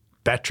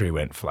battery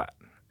went flat,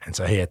 and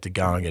so he had to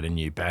go and get a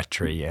new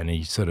battery, and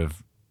he sort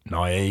of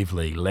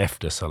naively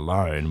left us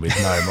alone with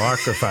no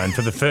microphone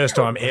for the first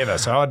time ever.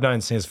 So I'd known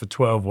Snez for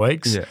 12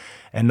 weeks,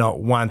 and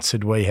not once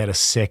had we had a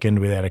second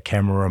without a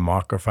camera or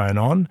microphone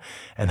on,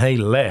 and he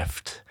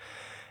left,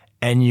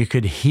 and you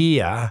could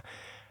hear,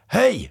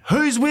 "Hey,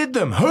 who's with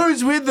them?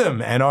 Who's with them?"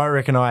 And I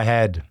reckon I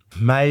had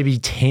maybe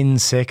 10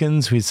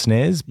 seconds with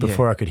Snez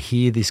before I could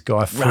hear this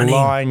guy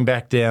flying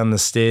back down the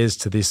stairs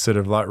to this sort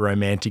of like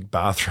romantic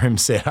bathroom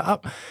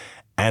setup.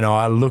 And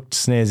I looked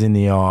Snez in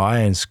the eye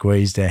and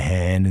squeezed her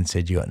hand and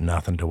said, "You got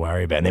nothing to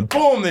worry about." And then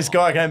boom, this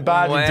guy came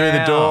barging through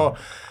the door.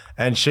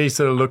 And she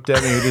sort of looked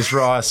at me with this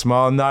wry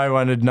smile. No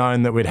one had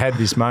known that we'd had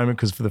this moment,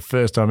 because for the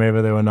first time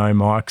ever there were no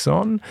mics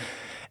on.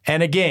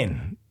 And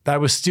again, they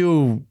were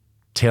still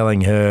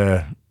telling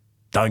her,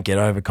 "Don't get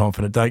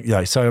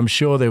overconfident." So I'm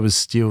sure there was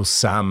still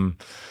some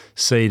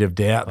seed of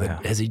doubt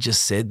that, has he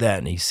just said that,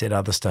 and he said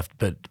other stuff.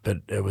 But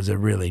it was a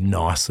really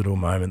nice little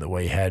moment that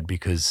we had,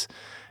 because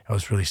I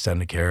was really starting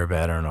to care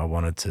about her, and I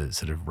wanted to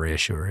sort of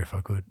reassure her if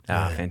I could.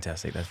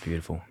 Fantastic. That's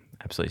beautiful.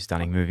 Absolutely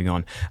stunning. Moving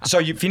on. So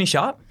you finish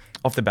up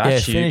off the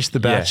Batch? Yeah, finished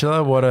The Bachelor. Yeah.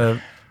 What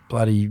a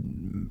bloody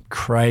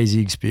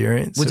crazy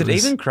experience. Was it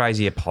even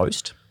crazier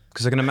post?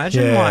 Because I can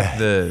imagine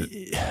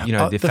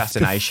the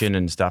fascination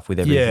and stuff with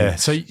everything. Yeah,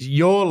 so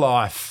your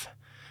life,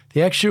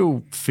 the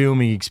actual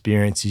filming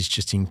experience is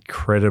just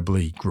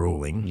incredibly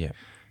gruelling.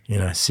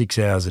 Yeah. 6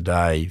 hours a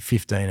day,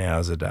 15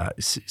 hours a day,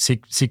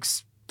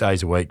 six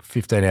days a week,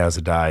 15 hours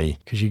a day,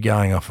 because you're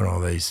going off on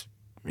all these,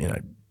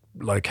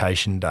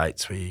 location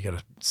dates where you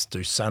got to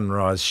do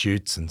sunrise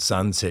shoots and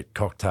sunset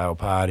cocktail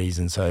parties,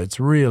 and so it's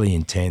really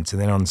intense.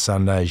 And then on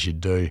Sundays you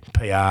do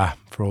PR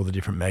for all the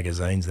different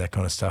magazines, that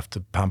kind of stuff, to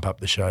pump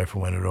up the show for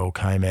when it all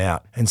came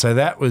out. And so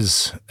that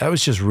was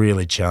just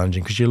really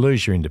challenging, because you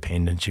lose your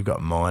independence. You've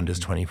got minders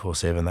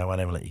 24/7. They won't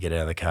ever let you get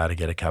out of the car to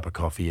get a cup of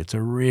coffee. It's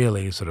a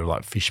really sort of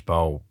like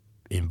fishbowl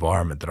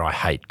environment that I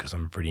hate, because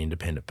I'm a pretty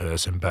independent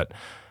person, but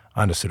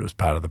I understood it was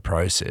part of the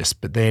process.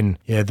 But then,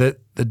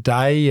 the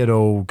day it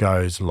all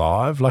goes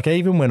live, like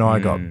even when I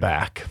got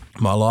back,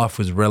 my life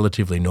was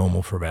relatively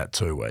normal for about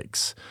 2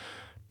 weeks,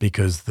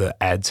 because the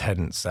ads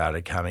hadn't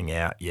started coming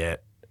out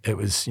yet. It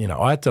was,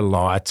 I had to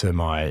lie to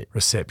my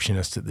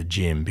receptionist at the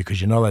gym,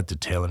 because you're not allowed to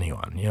tell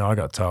anyone. I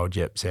got told,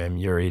 "Yep, Sam,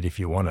 you're it if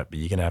you want it, but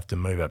you're going to have to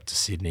move up to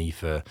Sydney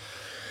for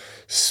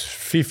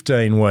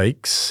 15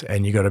 weeks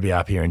and you got to be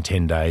up here in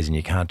 10 days and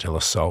you can't tell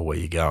a soul where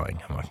you're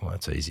going." I'm like, well,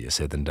 that's easier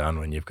said than done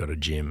when you've got a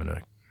gym and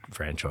a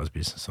franchise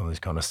business, all this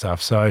kind of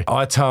stuff. So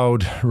I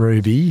told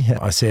Ruby,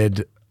 I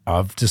said,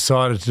 "I've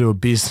decided to do a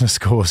business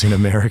course in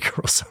America,"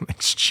 or something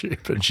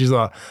stupid. She's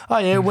like, "Oh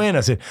yeah, when?"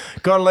 I said,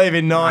 "Got to leave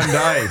in 9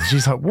 days."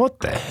 She's like, "What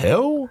the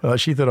hell?"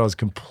 She thought I was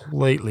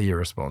completely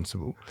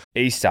irresponsible.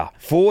 Easter.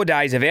 4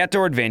 days of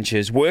outdoor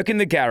adventures, work in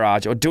the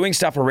garage or doing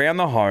stuff around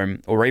the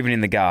home or even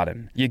in the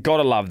garden. You got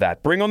to love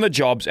that. Bring on the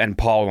jobs and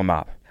pile them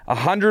up.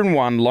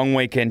 101 long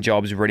weekend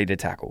jobs ready to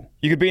tackle.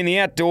 You could be in the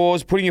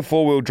outdoors, putting your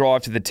four-wheel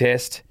drive to the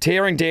test,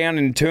 tearing down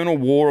an internal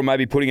wall or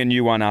maybe putting a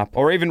new one up,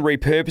 or even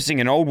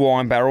repurposing an old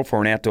wine barrel for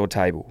an outdoor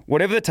table.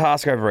 Whatever the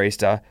task over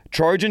Easter,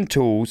 Trojan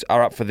Tools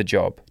are up for the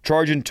job.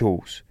 Trojan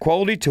Tools.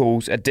 Quality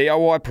tools at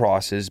DIY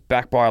prices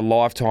backed by a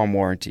lifetime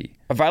warranty.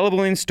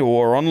 Available in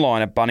store or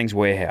online at Bunnings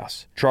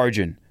Warehouse.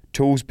 Trojan.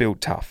 Tools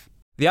built tough.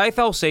 The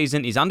AFL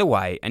season is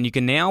underway and you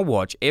can now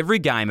watch every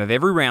game of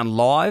every round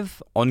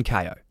live on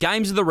Kayo.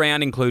 Games of the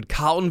round include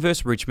Carlton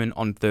vs Richmond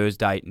on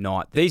Thursday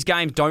night. These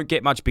games don't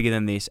get much bigger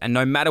than this, and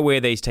no matter where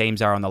these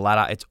teams are on the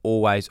ladder, it's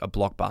always a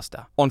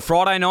blockbuster. On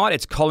Friday night,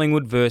 it's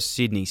Collingwood vs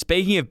Sydney.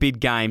 Speaking of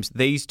big games,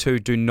 these two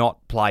do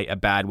not play a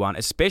bad one,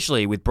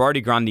 especially with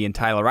Brodie Grundy and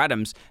Taylor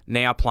Adams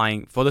now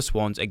playing for the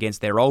Swans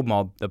against their old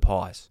mob, the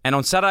Pies. And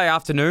on Saturday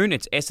afternoon,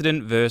 it's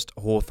Essendon vs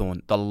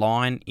Hawthorn. The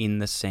line in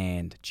the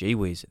sand. Gee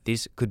whiz,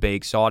 this could be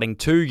exciting.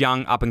 Two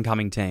young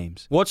up-and-coming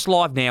teams. Watch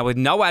live now with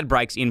no ad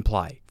breaks in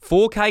play.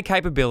 4K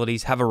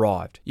capabilities have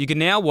arrived. You can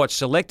now watch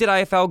selected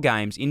AFL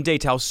games in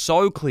detail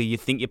so clear you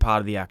think you're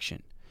part of the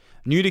action.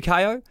 New to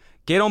Kayo?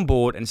 Get on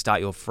board and start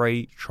your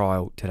free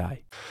trial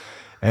today.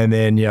 And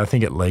then, I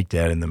think it leaked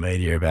out in the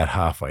media about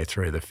halfway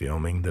through the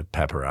filming, the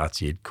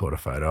paparazzi had caught a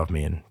photo of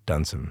me and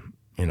done some,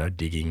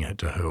 digging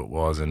into who it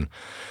was. And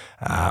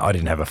I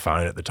didn't have a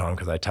phone at the time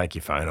because they take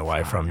your phone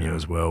away from you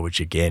as well, which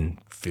again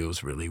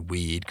feels really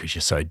weird because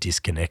you're so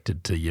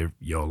disconnected to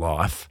your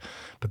life.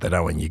 But they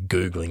don't want you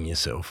Googling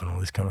yourself and all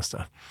this kind of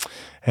stuff.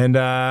 And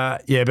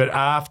but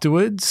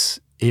afterwards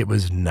it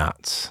was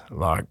nuts.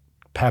 Like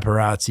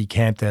paparazzi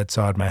camped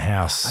outside my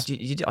house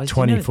 24/7.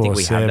 I didn't think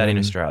we had that in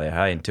Australia,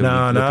 hey? Until you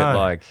look at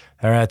like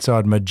they're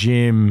outside my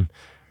gym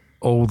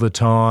all the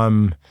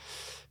time.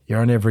 You're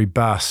on every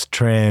bus,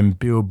 tram,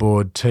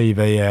 billboard,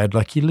 TV ad.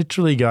 Like you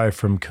literally go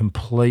from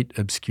complete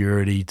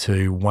obscurity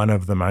to one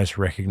of the most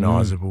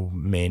recognisable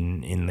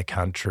men in the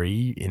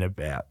country in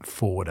about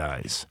 4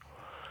 days.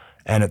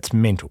 And it's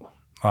mental.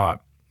 Like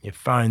your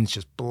phone's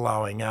just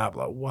blowing up.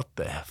 Like what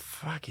the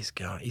fuck is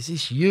going on? Is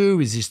this you?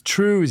 Is this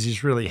true? Is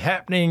this really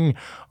happening?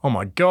 Oh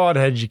my God,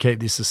 how did you keep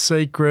this a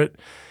secret?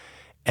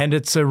 And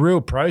it's a real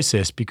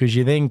process because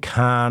you then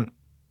can't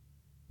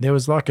 – there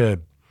was like a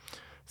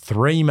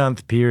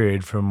 3-month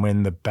period from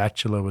when The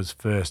Bachelor was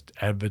first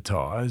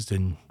advertised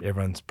and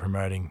everyone's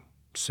promoting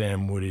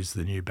Sam Wood is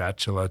the new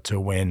Bachelor to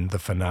when the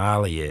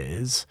finale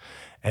airs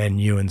and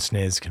you and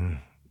Snez can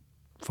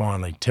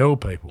finally tell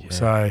people. Yeah.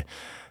 So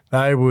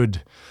they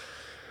would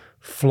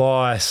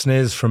fly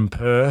Snez from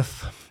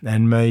Perth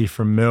and me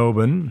from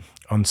Melbourne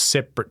on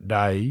separate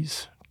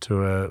days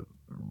to a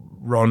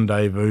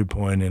rendezvous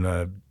point in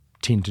a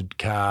tinted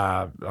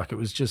car. Like it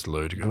was just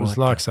ludicrous. It was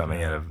like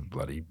something out of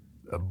bloody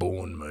a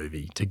Bourne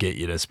movie to get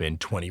you to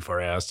spend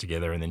 24 hours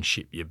together and then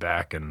ship you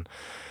back, and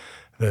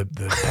the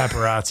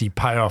paparazzi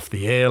pay off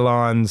the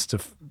airlines to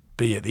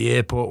be at the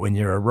airport when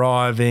you're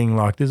arriving.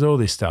 Like there's all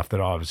this stuff that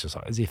I was just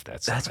like, as if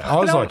that's I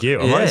was like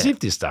you. I'm like, as if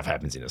this stuff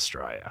happens in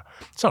Australia.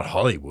 It's not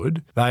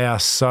Hollywood. They are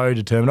so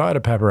determined. I had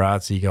a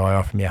paparazzi guy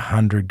offer me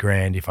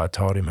 $100,000 if I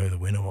told him who the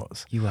winner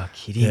was. You are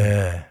kidding.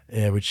 Yeah,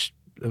 which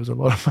there was a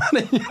lot of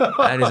money.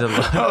 That is a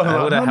lot.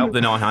 That would have helped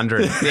the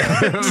 900. Yeah.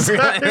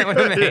 It would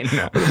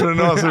have been a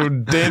nice little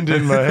dent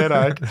in my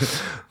headache.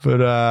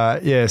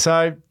 But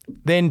so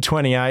then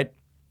 28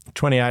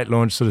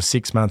 launched sort of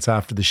 6 months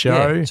after the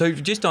show. Yeah. So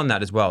just on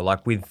that as well,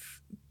 like with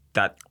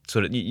that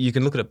sort of, you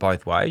can look at it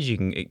both ways.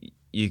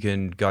 You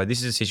can go, this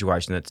is a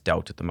situation that's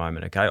dealt at the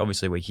moment. Okay,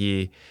 obviously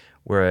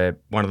we're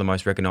one of the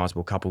most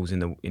recognisable couples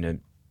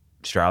in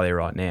Australia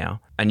right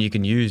now, and you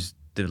can use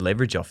the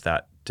leverage off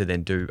that to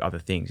then do other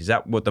things. Is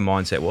that what the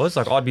mindset was?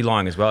 Like I'd be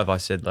lying as well if I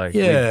said like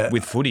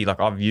with footy, like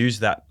I've used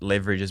that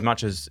leverage as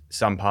much as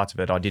some parts of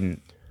it I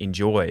didn't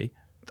enjoy.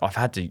 I've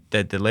had to,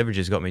 the leverage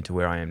has got me to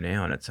where I am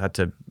now, and it's had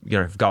to,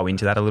 go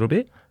into that a little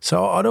bit.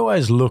 So I'd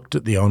always looked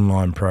at the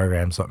online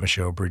programs like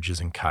Michelle Bridges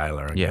and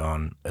Kayla and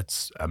gone,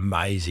 it's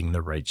amazing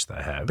the reach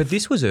they have. But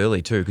this was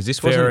early too, because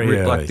this wasn't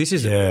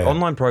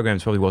online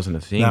programs probably wasn't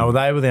a thing. No,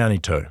 they were the only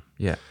two.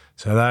 Yeah.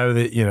 So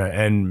they were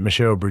and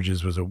Michelle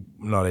Bridges was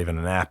not even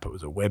an app, it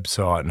was a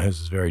website, and hers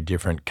was very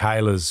different.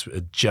 Kayla's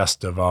had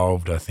just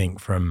evolved, I think,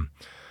 from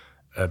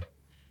a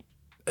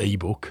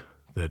ebook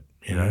that,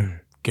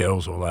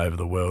 girls all over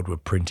the world were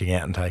printing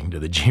out and taking to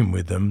the gym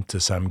with them to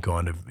some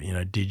kind of,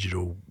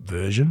 digital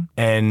version.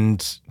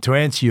 And to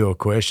answer your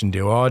question,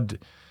 Dil,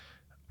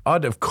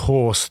 I'd of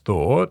course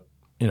thought,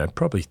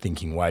 probably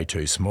thinking way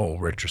too small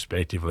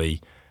retrospectively,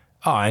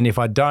 and if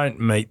I don't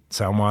meet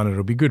someone,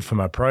 it'll be good for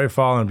my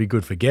profile and it'll be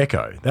good for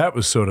Gecko. That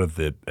was sort of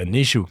the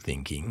initial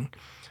thinking.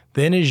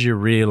 Then as you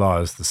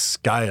realise the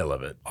scale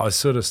of it, I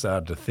sort of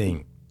started to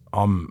think,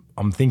 I'm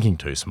thinking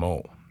too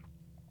small.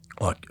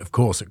 Like, of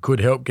course, it could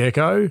help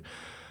Gecko,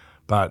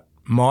 but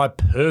my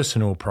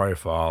personal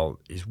profile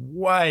is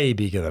way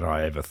bigger than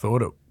I ever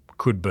thought it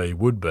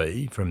would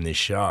be from this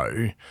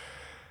show.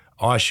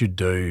 I should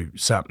do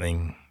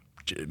something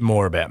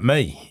more about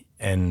me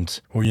and,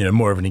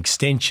 more of an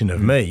extension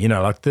of me.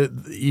 Like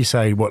you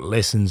say, what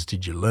lessons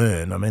did you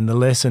learn? I mean, the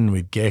lesson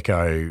with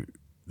Gecko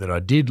that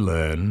I did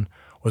learn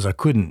was I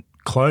couldn't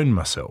clone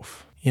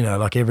myself.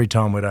 Like every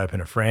time we'd open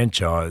a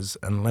franchise,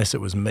 unless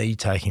it was me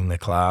taking the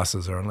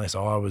classes or unless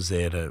I was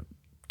there to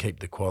keep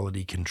the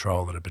quality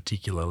control at a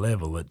particular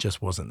level, it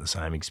just wasn't the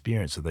same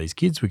experience that these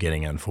kids were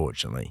getting,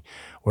 unfortunately.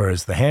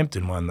 Whereas the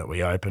Hampton one that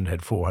we opened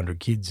had 400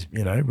 kids,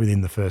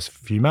 within the first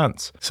few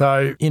months.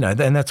 So,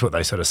 and that's what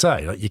they sort of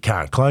say, like you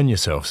can't clone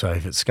yourself. So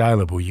if it's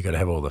scalable, you've got to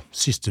have all the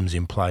systems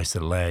in place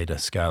that allow you to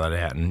scale it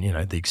out and,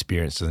 the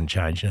experience doesn't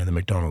change, the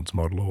McDonald's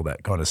model, all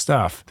that kind of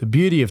stuff. The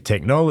beauty of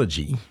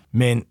technology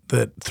meant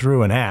that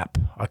through an app,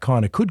 I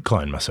kind of could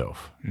clone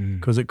myself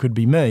because it could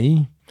be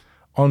me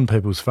on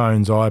people's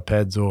phones,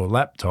 iPads or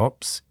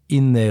laptops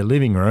in their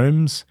living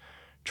rooms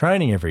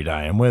training every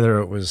day. And whether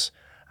it was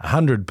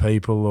 100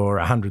 people or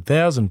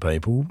 100,000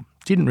 people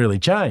didn't really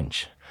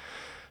change.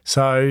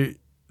 So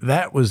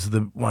that was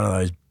one of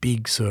those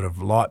big sort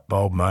of light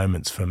bulb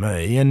moments for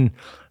me. And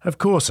of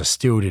course, I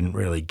still didn't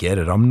really get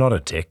it. I'm not a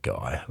tech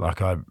guy.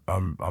 Like I'm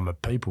a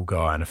people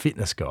guy and a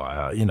fitness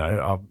guy.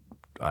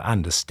 I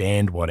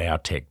understand what our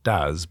tech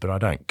does, but I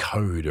don't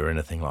code or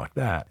anything like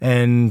that.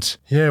 And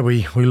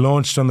we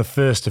launched on the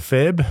 1st of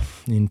Feb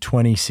in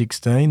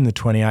 2016, the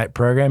 28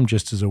 program,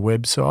 just as a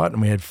website,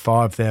 and we had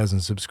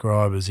 5,000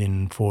 subscribers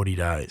in 40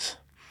 days.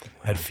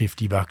 at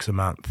 $50 a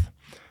month.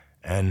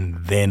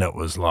 And then it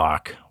was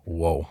like,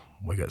 whoa,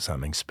 we got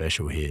something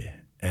special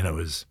here. And it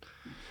was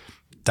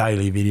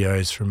daily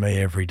videos from me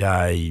every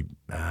day.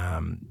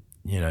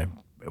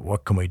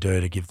 What can we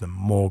do to give them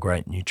more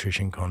great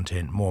nutrition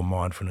content, more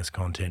mindfulness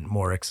content,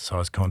 more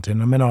exercise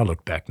content? I mean, I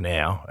look back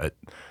now at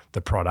the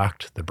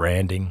product, the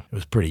branding. It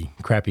was pretty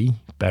crappy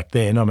back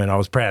then. I mean, I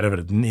was proud of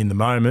it in the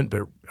moment,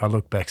 but I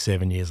look back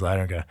 7 years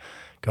later and go,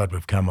 God,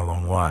 we've come a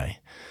long way.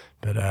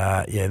 But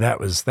that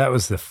was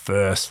the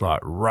first like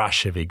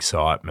rush of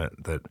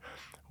excitement that,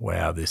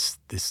 wow, this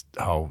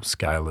whole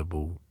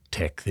scalable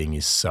tech thing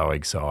is so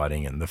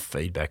exciting. And the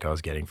feedback I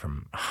was getting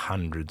from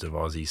hundreds of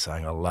Aussies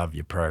saying, I love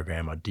your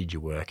program. I did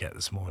your workout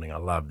this morning. I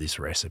love this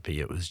recipe.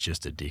 It was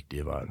just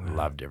addictive. I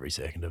loved every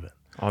second of it.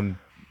 I'm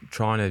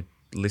trying to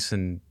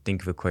listen,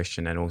 think of a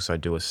question, and also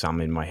do a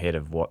sum in my head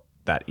of what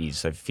that is.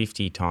 So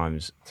 50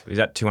 times, is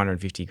that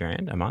 250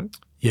 grand a month?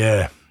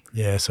 Yeah.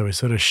 So we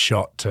sort of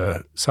shot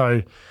to,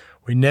 so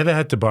we never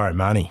had to borrow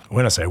money.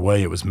 When I say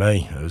we, it was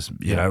me. It was,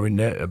 we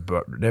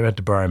never had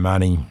to borrow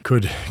money.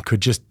 Could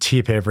just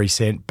tip every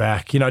cent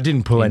back. I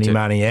didn't pull any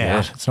money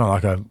out. Yeah. It's not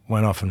like I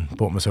went off and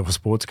bought myself a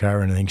sports car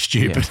or anything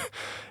stupid.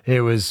 Yeah.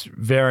 It was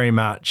very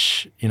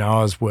much, I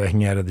was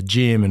working out of the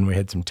gym and we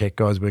had some tech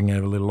guys working out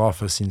of a little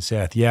office in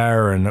South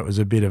Yarra, and it was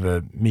a bit of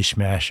a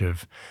mishmash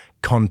of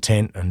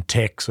content and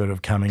tech sort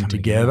of coming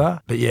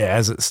together. But yeah,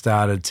 as it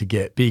started to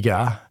get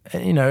bigger,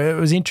 it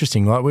was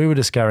interesting. Like we were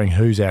discovering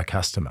who's our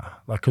customer.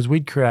 Like, because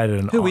we'd created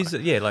an... Who is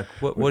it? Yeah, like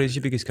what is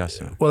your biggest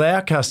customer? Well,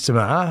 our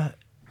customer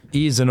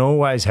is and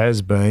always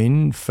has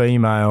been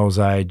females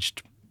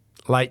aged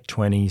late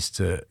 20s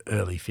to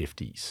early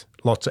 50s.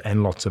 Lots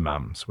of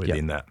mums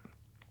within that.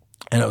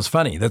 And it was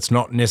funny. That's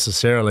not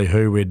necessarily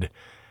who we'd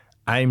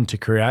aim to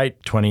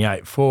create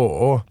 28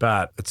 for,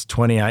 but it's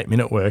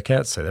 28-minute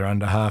workouts, so they're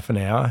under half an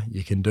hour.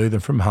 You can do them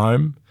from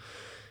home.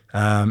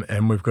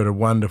 And we've got a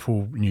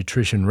wonderful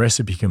nutrition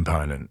recipe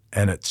component,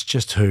 and it's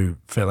just who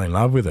fell in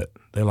love with it.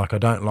 They're like, I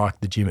don't like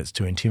the gym, it's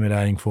too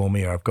intimidating for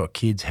me, or I've got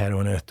kids, how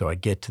on earth do I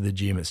get to the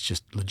gym? It's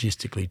just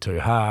logistically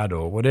too hard,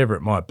 or whatever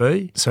it might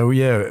be. So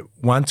yeah,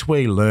 once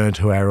we learned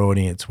who our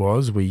audience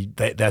was,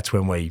 that's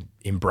when we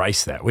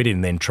embraced that. We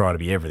didn't then try to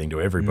be everything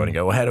to everybody.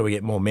 Go, well, how do we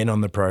get more men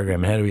on the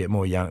program? How do we get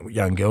more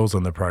young girls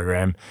on the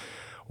program?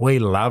 We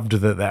loved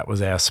that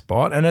was our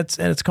spot, and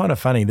it's kind of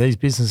funny. These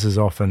businesses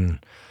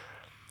often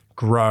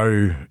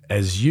grow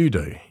as you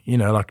do.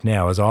 Like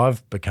now, as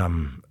I've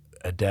become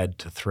a dad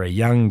to 3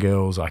 young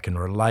girls, I can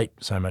relate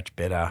so much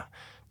better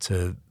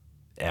to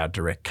our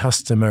direct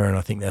customer, and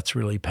I think that's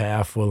really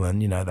powerful.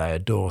 And they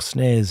adore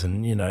SNES,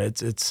 and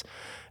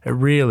it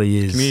really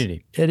is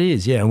community. It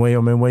is, yeah. And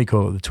we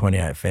call it the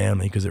 28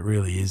 family because it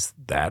really is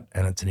that,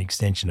 and it's an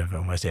extension of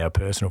almost our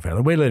personal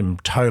family. We let them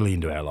totally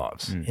into our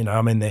lives.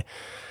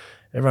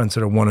 Everyone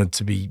sort of wanted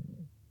to be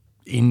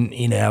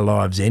in our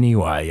lives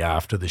anyway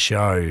after the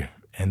show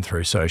and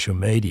through social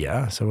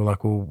media. So we're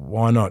like, well,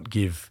 why not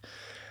give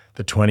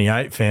the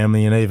 28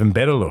 family an even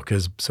better look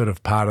as sort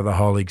of part of the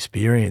whole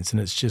experience? And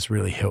it's just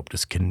really helped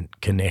us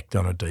connect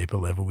on a deeper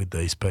level with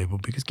these people,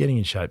 because getting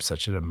in shape is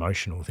such an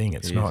emotional thing.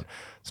 It's not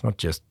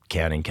just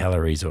counting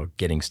calories or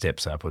getting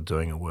steps up or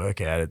doing a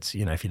workout. It's,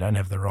 if you don't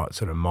have the right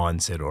sort of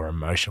mindset or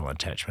emotional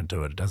attachment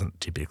to it, it doesn't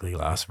typically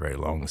last very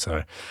long.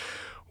 So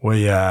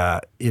we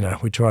try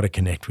to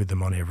connect with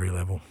them on every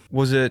level.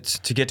 Was it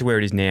to get to where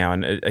it is now?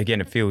 And again,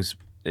 it feels...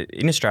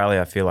 In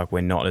Australia, I feel like we're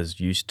not as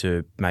used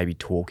to maybe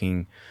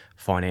talking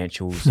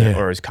financials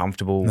or as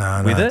comfortable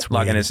with it.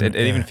 Like, weird, and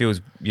it even feels,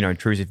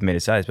 intrusive for me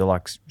to say this, but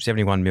like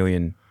 $71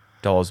 million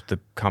the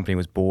company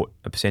was bought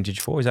a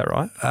percentage for. Is that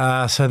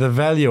right? So the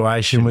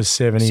valuation was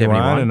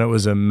 71 and it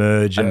was a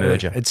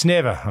merger. It's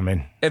never,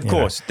 of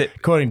course.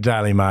 According to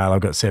Daily Mail,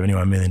 I've got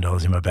 $71 million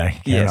in my bank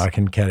account. Yes. I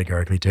can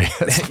categorically tell you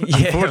that's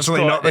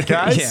unfortunately not the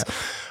case. Yeah.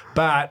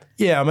 But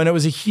yeah, it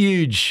was a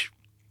huge...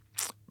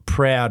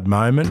 proud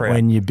moment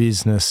when your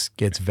business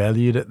gets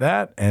valued at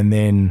that. And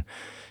then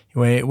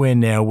we're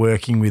now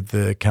working with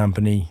the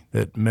company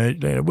that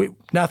merged.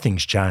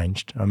 Nothing's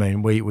changed.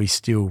 We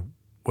still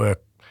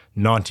work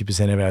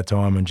 90% of our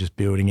time on just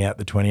building out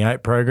the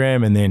 28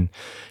 program, and then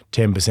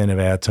 10% of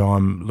our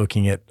time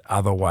looking at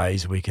other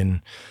ways we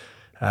can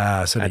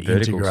sort of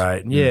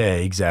integrate. Yeah,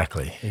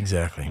 exactly.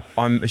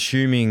 I'm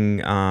assuming,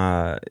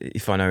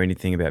 if I know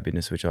anything about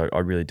business, which I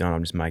really don't,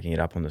 I'm just making it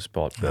up on the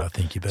spot. But I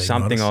think you're being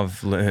something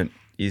honest. I've learned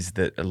is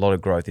that a lot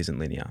of growth isn't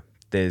linear.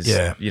 There's,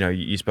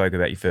 you spoke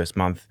about your first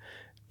month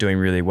doing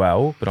really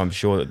well, but I'm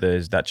sure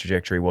that that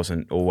trajectory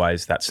wasn't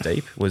always that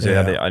steep. Was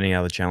there any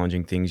other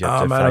challenging things you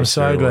had to face? I'm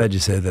so glad you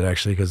said that,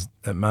 actually, because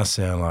it must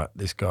sound like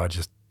this guy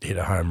just hit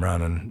a home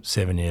run and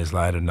 7 years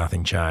later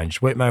nothing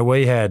changed. We've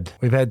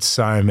had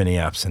so many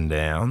ups and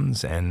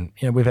downs, and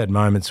we've had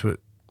moments where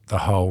the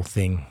whole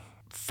thing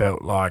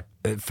felt like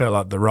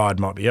the ride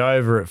might be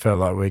over. It felt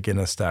like we're going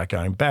to start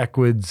going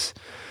backwards.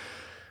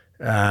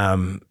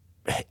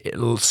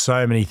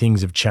 so many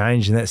things have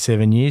changed in that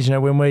 7 years. You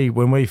know,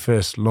 when we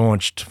first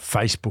launched,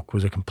 Facebook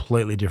was a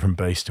completely different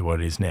beast to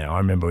what it is now. I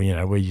remember, you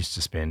know, we used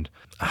to spend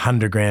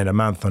 $100,000 a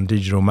month on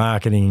digital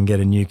marketing and get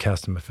a new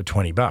customer for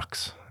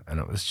 $20. And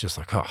it was just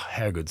like, oh,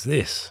 how good's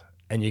this?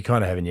 And you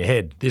kind of have in your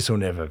head, this will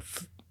never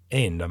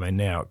end. I mean,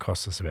 now it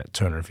costs us about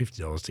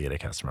 $250 to get a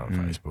customer on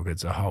Facebook.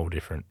 It's a whole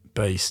different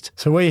beast.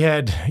 So we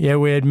had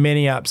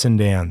many ups and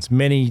downs,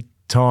 many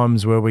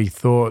times where we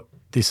thought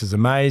this is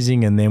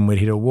amazing, and then we'd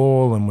hit a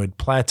wall and we'd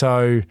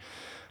plateau.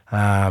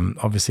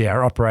 Obviously,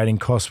 our operating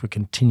costs were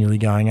continually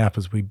going up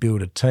as we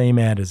build a team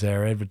out, as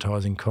our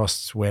advertising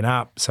costs went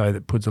up. So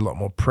that puts a lot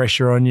more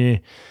pressure on you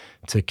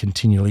to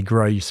continually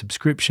grow your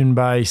subscription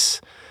base.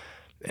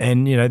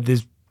 And, you know,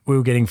 we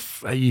were getting,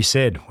 you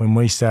said, when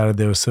we started,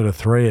 there was sort of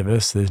 3 of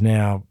us. There's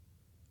now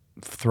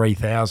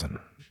 3,000.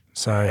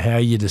 So how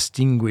you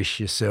distinguish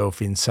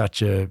yourself in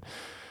such a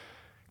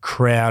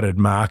crowded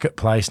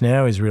marketplace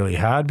now is really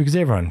hard, because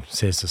everyone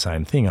says the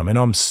same thing. I mean,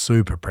 I'm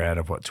super proud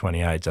of what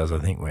 28 does. I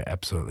think we're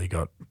absolutely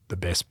got the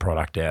best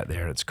product out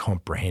there, and it's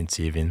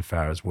comprehensive in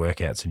far as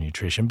workouts and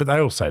nutrition, but they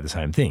all say the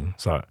same thing.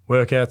 So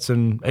workouts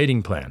and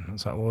eating plan.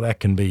 It's like, well, that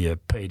can be a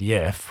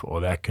PDF,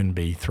 or that can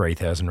be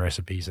 3,000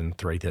 recipes and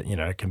 3,000, you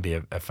know, it can be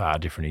a far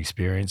different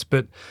experience.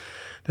 But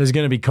there's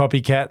going to be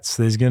copycats.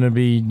 There's going to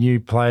be new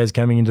players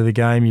coming into the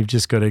game. You've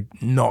just got to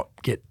not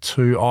get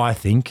too, I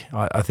think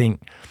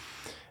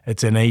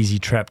it's an easy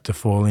trap to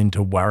fall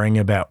into, worrying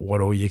about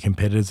what all your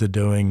competitors are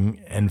doing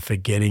and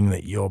forgetting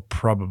that you're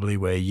probably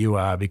where you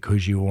are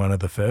because you were one of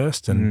the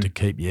first. And to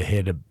keep your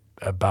head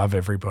above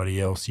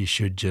everybody else, you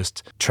should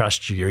just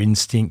trust your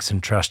instincts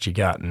and trust your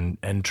gut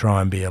and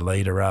try and be a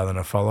leader rather than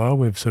a follower.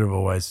 We've sort of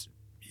always,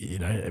 you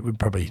know, there was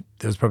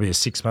probably a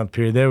 6-month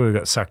period there where we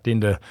got sucked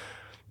into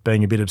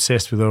being a bit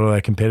obsessed with what all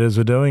our competitors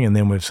were doing, and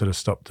then we've sort of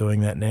stopped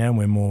doing that now, and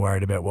we're more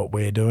worried about what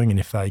we're doing, and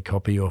if they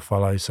copy or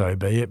follow, so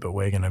be it, but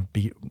we're going to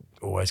be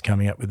always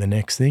coming up with the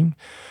next thing.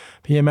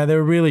 But yeah, mate, there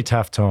were really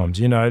tough times.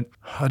 You know,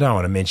 I don't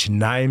want to mention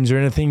names or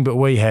anything, but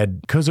we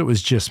had, because it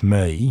was just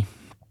me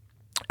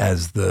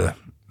as the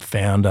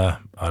founder,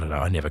 I don't know,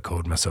 I never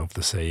called myself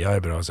the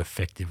CEO, but I was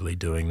effectively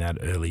doing that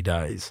early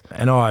days.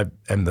 And I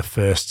am the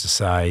first to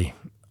say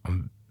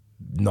I'm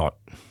not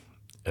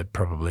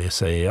probably a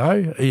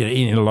CEO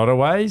in a lot of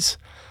ways,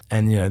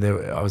 and you know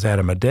I was out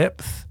of my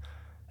depth,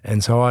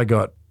 and so I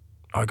got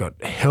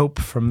help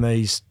from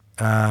these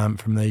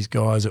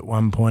guys at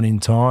one point in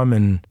time,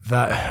 and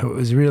that it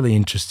was really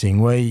interesting.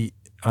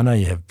 I know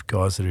you have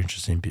guys that are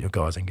interested in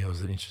guys and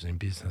girls that are interested in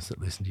business that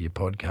listen to your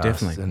podcast.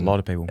 Definitely, a lot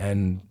of people.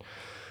 And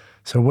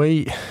so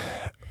I've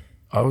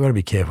got to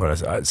be careful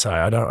what I say.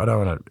 I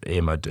don't want to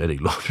air my dirty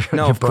laundry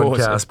on your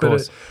podcast,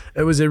 but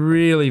it was a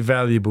really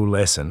valuable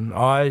lesson.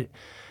 I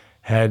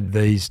had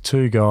these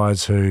 2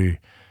 guys who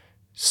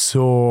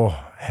saw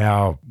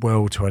how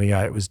well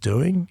 28 was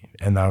doing,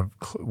 and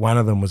one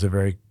of them was a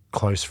very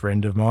close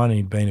friend of mine.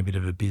 He'd been a bit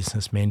of a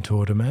business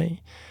mentor to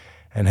me,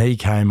 and he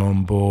came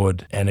on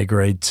board and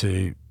agreed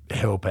to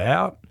help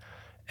out,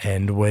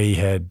 and we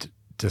had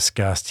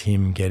discussed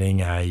him getting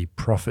a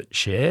profit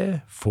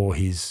share for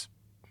his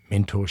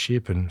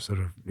mentorship and sort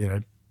of, you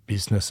know,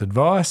 business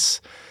advice.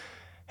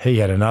 He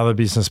had another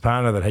business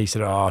partner that he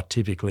said,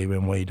 typically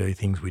when we do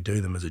things, we do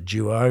them as a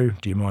duo.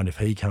 Do you mind if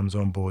he comes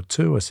on board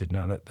too? I said,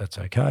 no, that's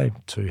okay.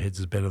 2 heads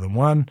is better than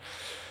 1.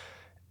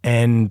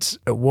 And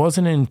it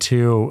wasn't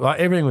until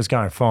everything was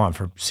going fine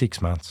for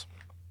 6 months.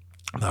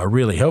 They were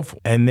really helpful.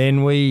 And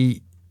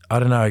then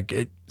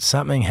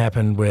something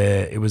happened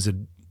where it was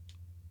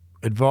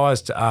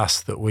advised to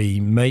us that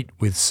we meet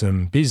with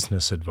some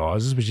business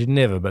advisors, which you'd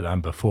never done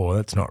before.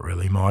 That's not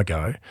really my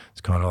go. It's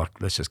kind of like,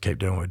 let's just keep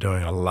doing what we're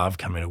doing. I love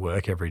coming to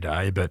work every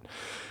day. But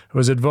it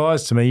was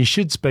advised to me, you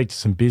should speak to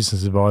some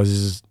business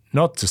advisors,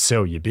 not to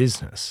sell your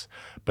business,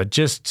 but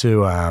just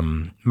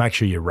to make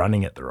sure you're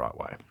running it the right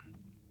way.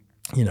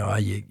 You know,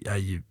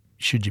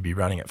 should you be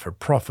running it for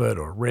profit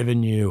or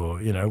revenue,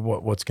 or, you know,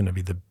 what's going to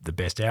be the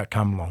best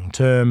outcome long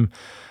term?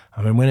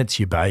 I mean, when it's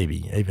your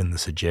baby, even the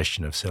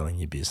suggestion of selling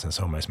your business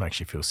almost makes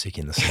you feel sick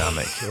in the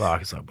stomach. It's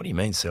like, what do you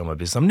mean sell my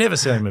business? I'm never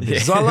selling my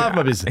business. I love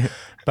my business.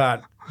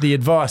 But the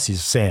advice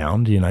is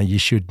sound. You know, you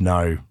should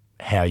know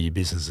how your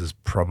business is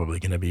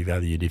probably going to be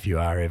valued if you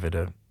are ever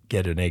to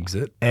get an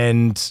exit.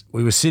 And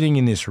we were sitting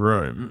in this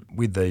room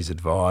with these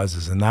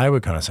advisors, and they were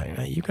kind of saying,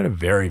 you've got a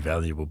very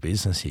valuable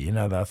business here. You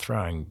know, they're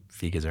throwing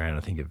figures around, I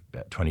think, of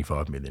about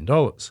 $25 million.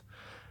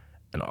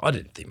 And I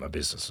didn't think my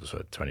business was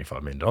worth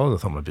 $25 million. I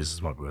thought my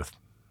business might be worth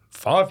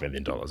 $5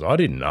 million. I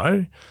didn't know.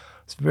 I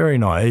was very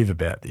naive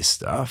about this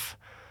stuff.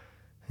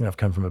 You know, I've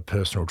come from a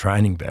personal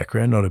training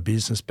background, not a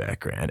business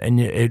background. And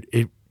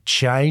it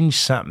changed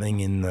something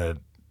in the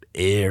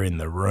air in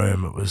the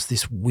room. It was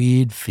this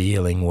weird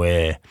feeling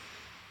where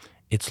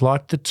it's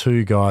like the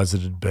 2 guys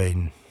that had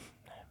been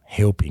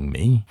helping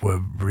me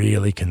were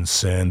really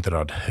concerned that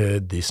I'd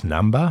heard this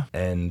number,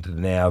 and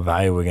now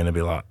they were going to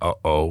be like,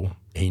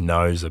 he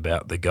knows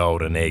about the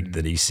golden egg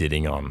that he's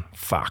sitting on.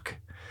 Fuck.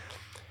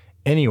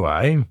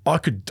 Anyway, I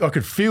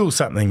could feel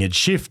something had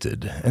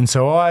shifted, and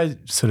so I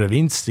sort of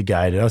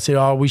instigated. I said,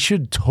 "Oh, we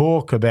should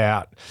talk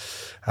about."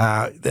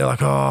 They're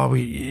like, "Oh,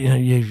 we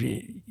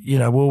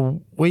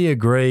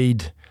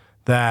agreed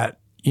that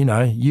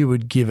you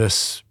would give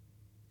us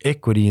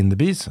equity in the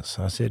business."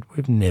 I said,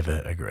 "We've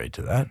never agreed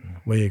to that.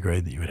 We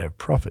agreed that you would have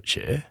profit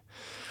share."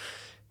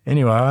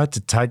 Anyway, I had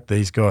to take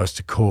these guys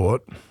to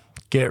court,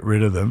 get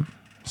rid of them,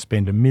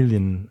 spend $1.5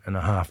 million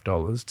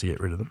to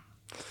get rid of them.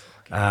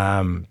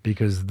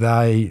 Because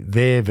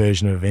their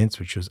version of events,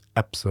 which was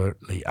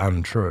absolutely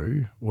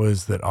untrue,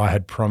 was that I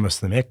had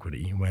promised them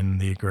equity when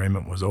the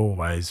agreement was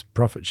always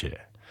profit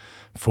share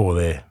for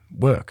their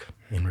work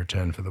in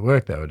return for the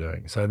work they were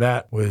doing. So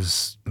that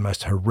was the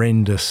most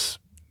horrendous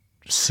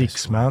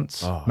 6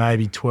 months,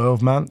 maybe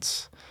 12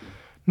 months.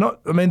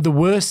 The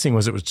worst thing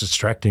was it was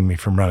distracting me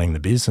from running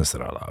the business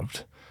that I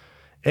loved.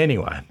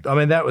 Anyway,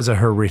 that was a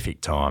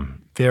horrific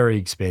time. Very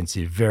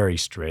expensive, very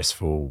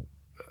stressful.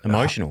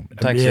 Emotional. It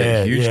takes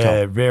a huge toll.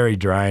 Yeah, very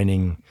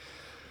draining.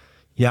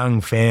 Young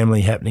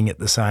family happening at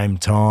the same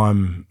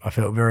time. I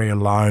felt very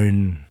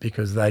alone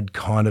because they'd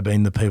kind of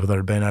been the people that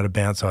had been able to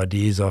bounce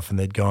ideas off, and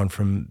they'd gone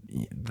from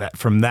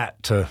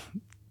that to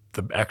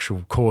the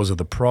actual cause of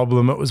the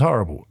problem. It was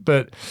horrible.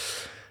 But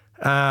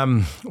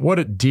what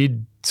it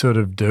did sort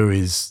of do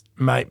is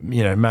make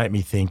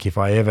me think, if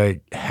I ever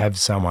have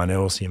someone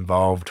else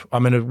involved,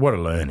 what a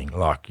learning.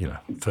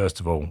 First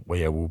of all,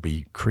 we will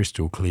be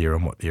crystal clear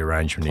on what the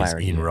arrangement is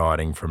in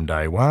writing from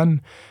day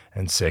one.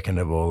 And second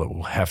of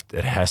all,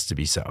 it has to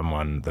be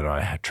someone that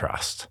I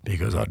trust,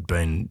 because I'd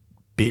been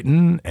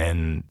bitten,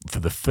 and for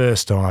the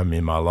first time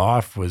in my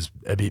life was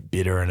a bit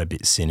bitter and a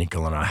bit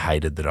cynical, and I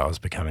hated that I was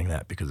becoming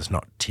that, because it's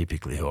not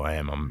typically who I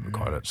am. I'm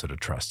quite a sort of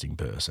trusting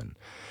person.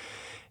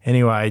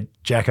 Anyway,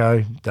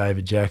 Jacko,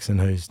 David Jackson,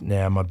 who's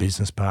now my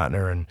business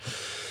partner and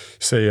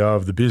CEO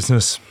of the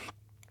business,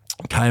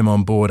 came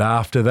on board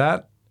after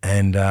that,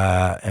 and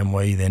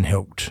we then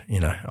helped.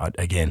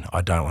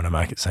 I don't want to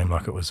make it seem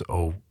like it was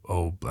all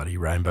bloody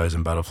rainbows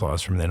and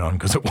butterflies from then on,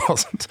 because it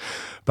wasn't.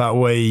 But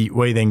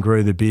we then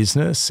grew the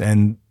business,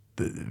 and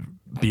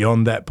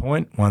beyond that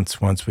point, once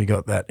we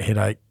got that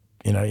headache,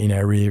 in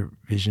our rear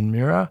vision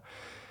mirror.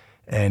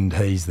 And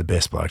he's the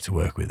best bloke to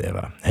work with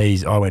ever.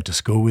 I went to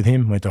school with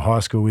him, went to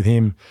high school with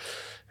him.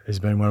 He's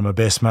been one of my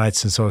best mates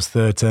since I was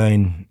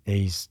 13.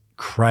 He's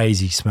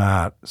crazy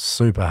smart,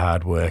 super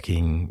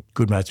hardworking,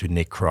 good mates with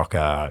Nick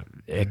Crocker,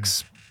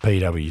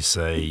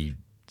 ex-PwC,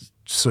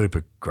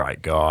 super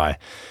great guy.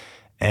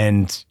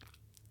 And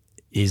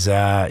is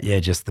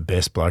just the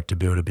best bloke to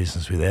build a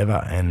business with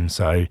ever. And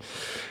so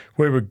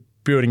we were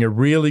building a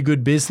really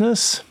good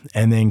business,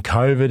 and then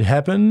COVID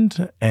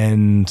happened,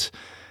 and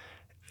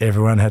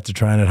everyone had to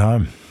train at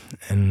home.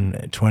 And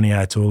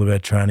 28's all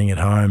about training at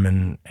home,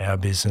 and our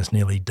business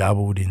nearly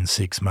doubled in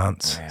 6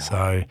 months. Wow.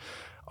 So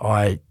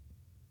I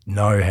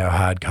know how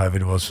hard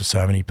COVID was for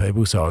so many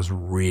people, so I was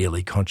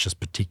really conscious,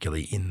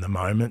 particularly in the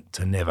moment,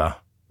 to never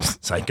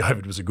say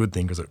COVID was a good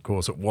thing, because of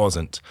course it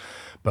wasn't.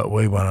 But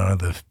we were one of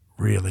the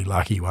really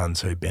lucky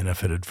ones who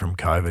benefited from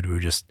COVID. We were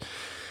just,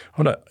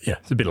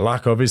 it's a bit of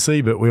luck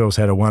obviously, but we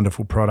also had a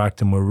wonderful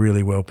product and we're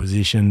really well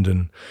positioned,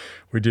 and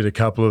we did a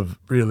couple of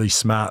really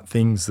smart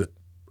things that,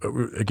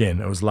 again,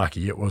 it was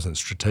lucky, it wasn't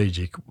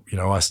strategic.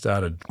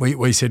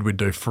 We said we'd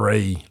do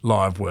free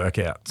live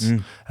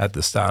workouts at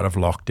the start of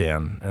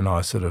lockdown, and I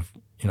sort of,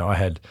 I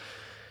had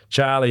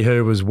Charlie,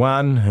 who was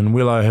 1, and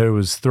Willow, who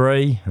was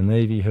 3, and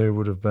Evie, who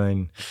would have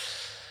been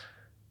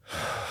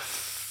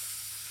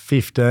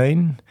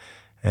 15.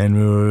 And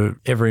we were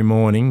every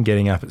morning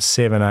getting up at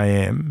 7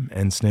 a.m.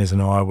 and Snez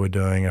and I were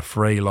doing a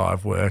free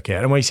live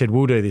workout. And we said,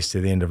 we'll do this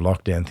to the end of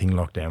lockdown.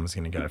 Lockdown was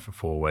going to go for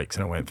 4 weeks,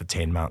 and it went for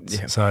 10 months.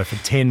 Yep. So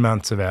for 10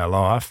 months of our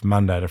life,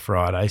 Monday to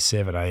Friday,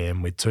 7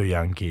 a.m. with 2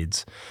 young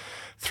kids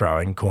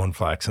throwing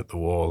cornflakes at the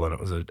wall, and it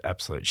was an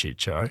absolute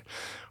shit show.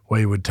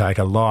 We would take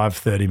a live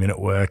 30-minute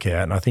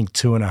workout, and I think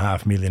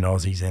 2.5 million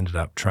Aussies ended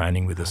up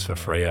training with us for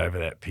free over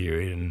that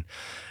period. And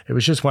it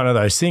was just one of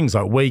those things,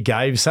 like we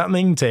gave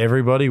something to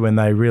everybody when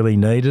they really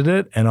needed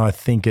it, and I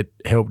think it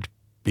helped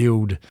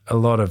build a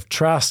lot of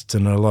trust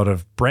and a lot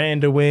of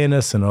brand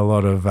awareness and a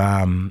lot of,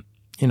 I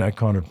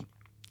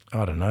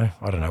don't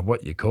know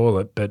what you call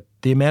it, but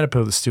the amount of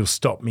people that still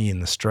stop me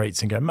in the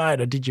streets and go, mate,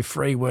 I did your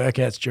free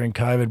workouts during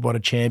COVID, what a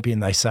champion,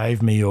 they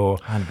saved me, or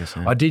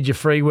 100%. I did your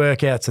free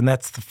workouts and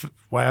that's the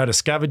way I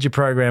discovered your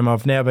program.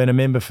 I've now been a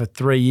member for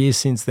 3 years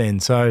since then.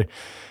 So,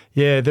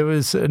 yeah, there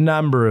was a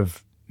number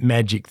of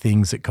magic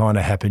things that kind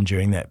of happened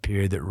during that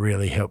period that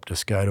really helped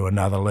us go to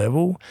another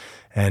level.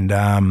 And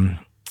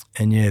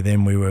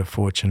then we were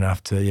fortunate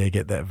enough to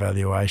get that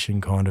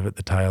valuation kind of at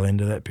the tail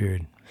end of that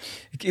period.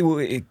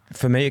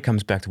 For me, it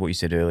comes back to what you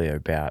said earlier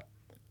about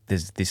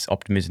there's this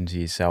optimism to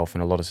yourself,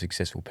 and a lot of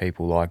successful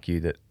people like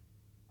you that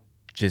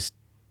just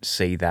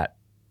see that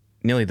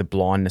nearly the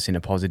blindness in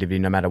a positivity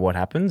no matter what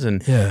happens.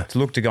 And to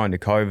look to go into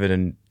COVID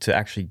and to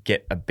actually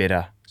get a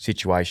better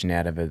situation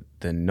out of it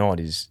than not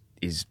is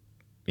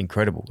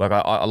incredible. Like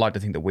I like to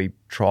think that we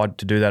tried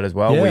to do that as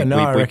well. Yeah,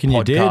 we reckon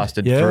you did.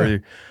 podcasted Yeah.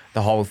 through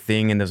the whole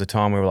thing, and there was a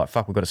time where we were like,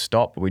 fuck, we've got to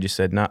stop. But we just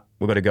said, no,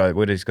 we've got to go.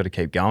 We've just got to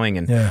keep going.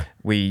 And Yeah.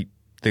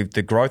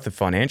 the growth of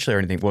financially or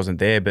anything wasn't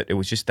there, but it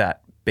was just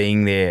that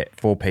being there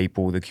for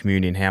people, the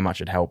community, and how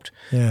much it helped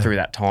through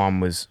that time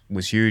was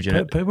huge.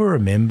 And People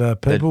remember.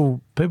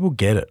 People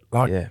get it.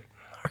 Like, Yeah.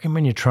 I reckon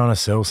when you're trying to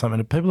sell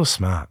something, people are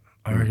smart.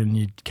 I reckon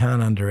you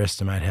can't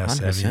underestimate how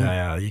savvy 100%. they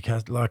are. You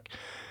can't, like,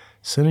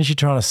 as soon as you're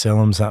trying to sell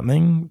them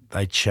something,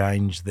 they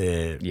change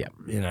their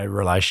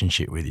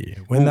relationship with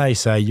you. When they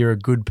say you're a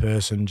good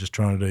person just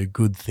trying to do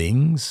good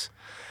things,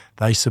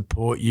 they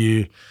support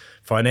you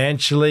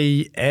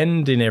financially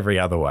and in every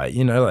other way.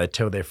 You know, they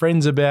tell their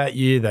friends about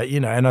you. That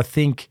and I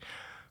think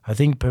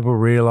people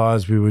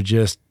realise we were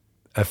just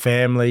a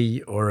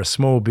family or a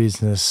small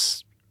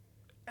business,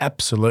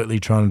 absolutely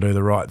trying to do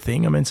the right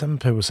thing. I mean, some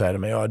people say to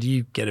me, "Oh, do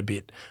you get a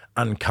bit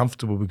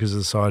uncomfortable because of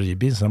the size of your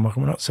business?" I'm like,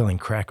 "We're not selling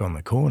crack on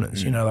the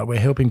corners. You know, like we're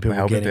helping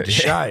people get into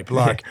shape.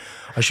 Like,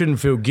 I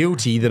shouldn't feel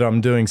guilty that I'm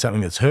doing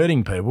something that's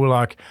hurting people.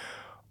 Like,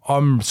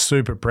 I'm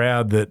super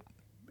proud that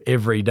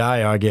every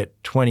day I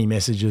get 20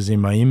 messages in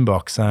my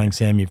inbox saying,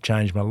 Sam, you've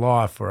changed my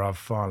life, or I've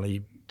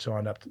finally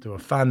signed up to do a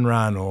fun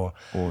run, or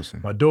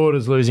my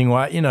daughter's losing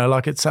weight. You know,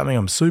 like it's something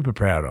I'm super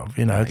proud of.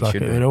 You know, like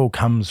it all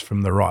comes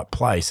from the right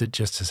place. It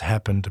just has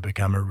happened to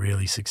become a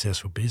really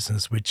successful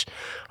business, which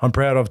I'm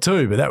proud of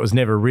too, but that was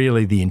never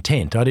really the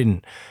intent. I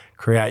didn't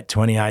create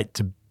 28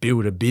 to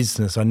build a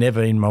business. I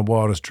never in my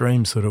wildest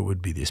dreams thought it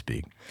would be this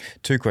big.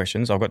 2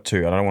 questions. I've got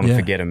 2. I don't want to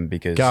forget them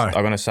because I'm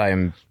going to say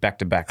them back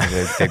to back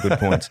because they're good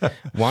points.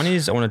 One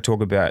is I want to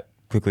talk about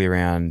quickly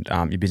around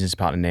your business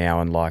partner now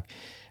and like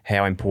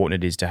how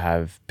important it is to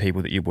have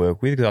people that you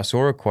work with. Because I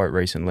saw a quote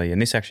recently,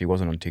 and this actually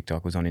wasn't on TikTok,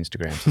 it was on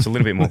Instagram, so it's a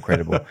little bit more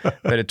credible.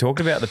 But it talked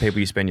about the people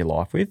you spend your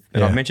life with.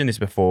 And I've mentioned this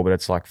before, but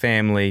it's like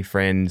family,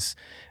 friends,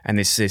 and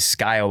this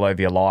scale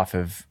over your life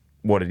of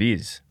what it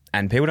is.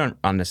 And people don't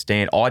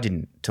understand. I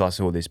didn't till I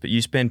saw this, but you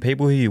spend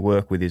people who you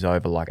work with is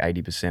over like 80%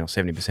 or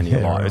 70% of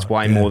your life. Right. It's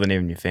way more than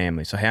even your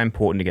family. So how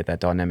important to get that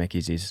dynamic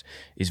is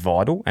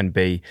vital, and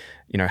be,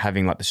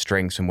 having like the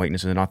strengths and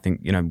weaknesses. And I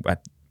think,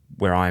 at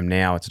where I am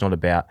now, it's not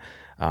about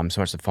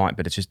so much the fight,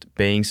 but it's just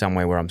being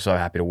somewhere where I'm so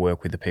happy to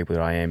work with the people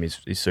that I am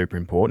is super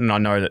important. And I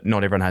know that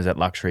not everyone has that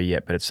luxury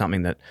yet, but it's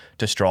something that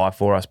to strive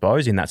for, I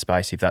suppose, in that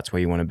space, if that's where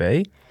you want to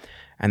be.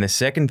 And the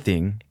second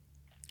thing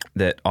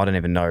that I don't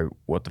even know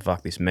what the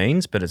fuck this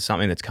means, but it's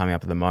something that's coming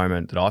up at the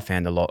moment that I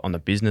found a lot on the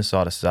business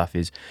side of stuff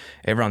is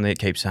everyone there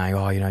keeps saying,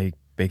 oh,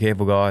 be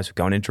careful guys, we're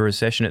going into a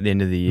recession at the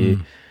end of the year.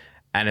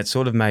 And it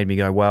sort of made me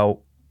go,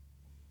 well,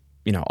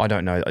 I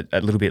don't know,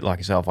 a little bit like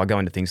yourself, I go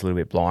into things a little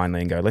bit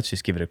blindly and go, let's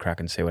just give it a crack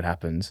and see what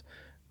happens.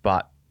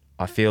 But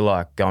I feel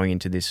like going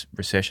into this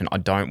recession, I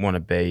don't want to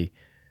be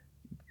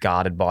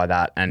guarded by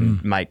that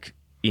and make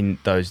in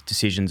those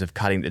decisions of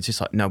cutting. It's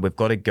just like, no, we've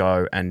got to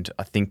go. And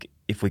I think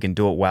if we can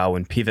do it well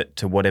and pivot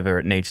to whatever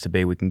it needs to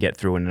be, we can get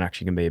through and it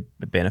actually can be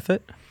a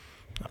benefit.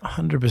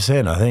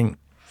 100%. I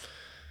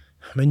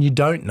mean, you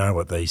don't know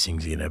what these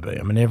things are going to be.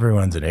 I mean,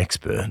 everyone's an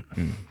expert,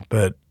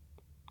 but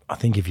I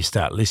think if you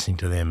start listening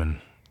to them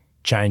and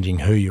changing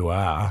who you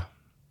are,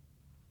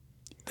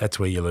 that's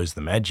where you lose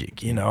the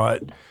magic. I know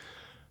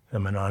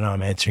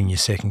I'm answering your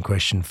second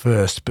question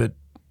first, but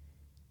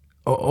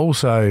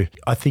also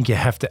I think you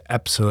have to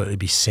absolutely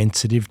be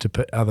sensitive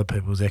to other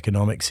people's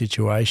economic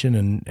situation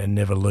and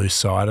never lose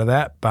sight of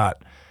that.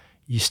 But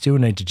you still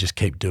need to just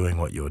keep doing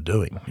what you're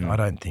doing. I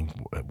don't think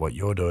what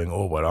you're doing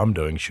or what I'm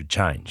doing should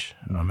change.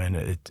 I mean,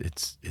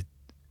 it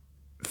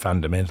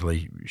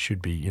fundamentally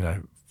should be,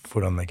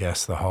 foot on the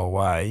gas the whole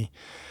way.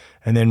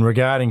 And then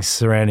regarding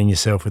surrounding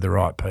yourself with the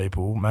right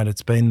people, mate,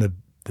 it's been the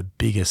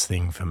biggest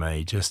thing for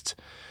me. Just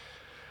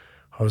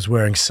I was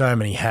wearing so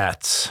many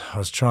hats. I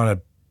was trying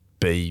to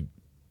be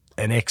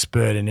an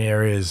expert in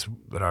areas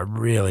that I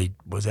really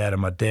was out of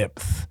my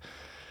depth.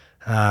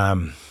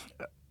 I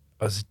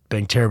was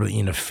being terribly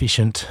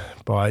inefficient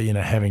by,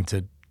 having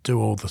to do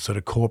all the sort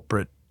of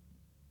corporate,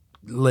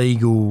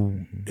 legal,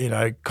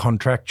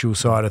 contractual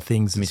side of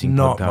things. It's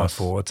not my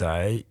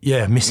forte.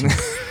 Yeah, missing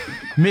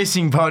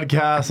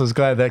podcasts. I was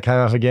glad that came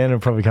up again. It'll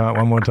probably come up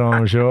one more time,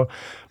 I'm sure.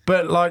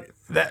 But like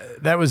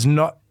that was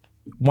not,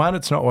 one,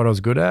 it's not what I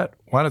was good at.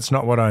 One, it's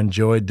not what I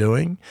enjoyed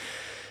doing.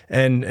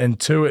 And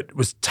 2, it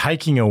was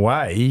taking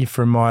away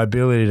from my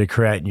ability to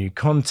create new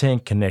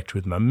content, connect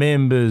with my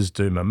members,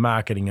 do my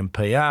marketing and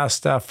PR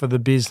stuff for the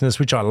business,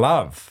 which I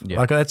love. Yeah.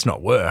 Like, that's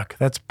not work.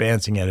 That's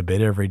bouncing out of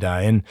bed every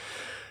day. And,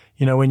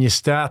 when you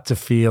start to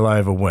feel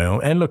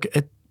overwhelmed, and look,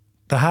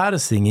 the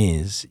hardest thing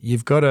is you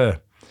sort of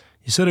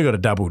got to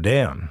double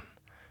down,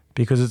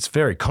 because it's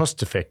very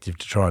cost effective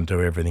to try and do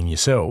everything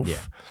yourself. Yeah.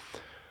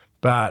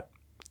 But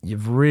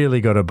you've really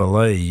got to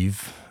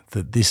believe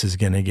that this is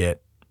going to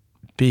get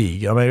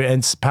big. I mean,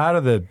 and part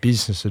of the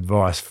business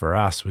advice for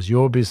us was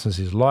your business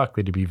is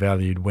likely to be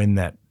valued when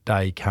that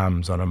day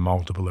comes on a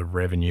multiple of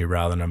revenue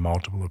rather than a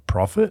multiple of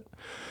profit.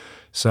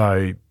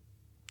 So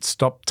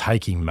stop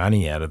taking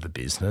money out of the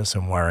business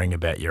and worrying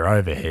about your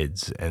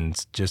overheads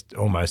and just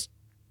almost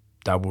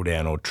double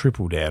down or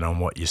triple down on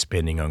what you're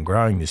spending on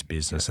growing this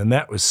business. And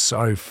that was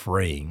so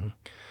freeing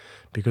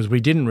because we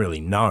didn't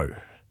really know.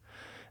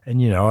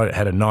 And, I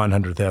had a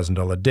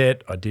 $900,000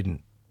 debt. I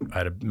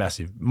had a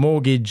massive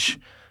mortgage.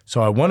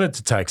 So I wanted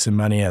to take some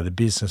money out of the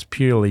business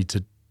purely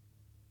to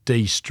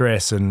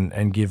de-stress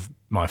and give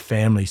my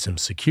family some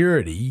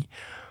security.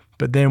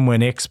 But then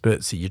when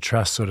experts that you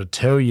trust sort of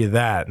tell you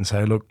that and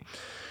say, look,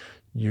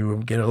 you will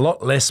get a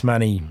lot less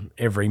money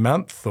every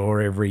month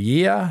or every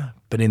year,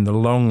 but in the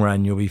long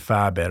run you'll be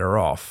far better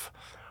off.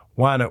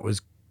 One, it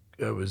was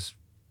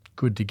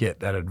good to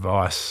get that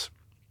advice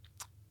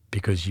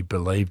because you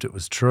believed it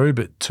was true,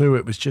 but two,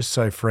 it was just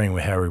so freeing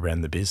with how we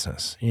ran the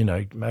business.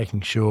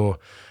 Making sure,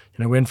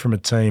 went from a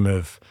team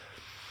of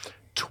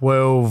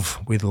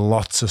 12 with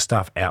lots of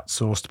stuff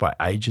outsourced by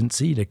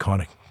agency to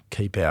kind of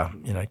keep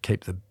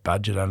the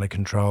budget under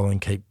control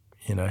and keep,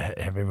 have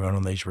everyone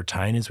on these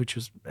retainers, which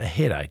was a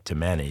headache to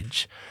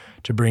manage,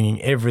 to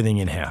bringing everything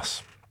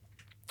in-house.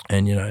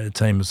 And, the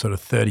team was sort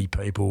of 30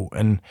 people.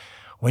 And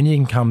when you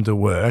can come to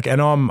work,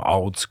 and I'm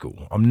old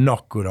school, I'm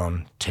not good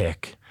on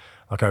tech.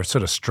 Like I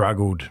sort of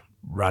struggled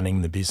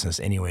running the business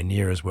anywhere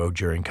near as well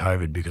during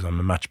COVID because I'm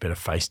a much better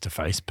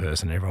face-to-face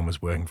person. Everyone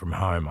was working from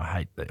home. I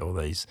hate all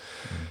these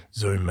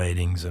Zoom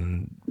meetings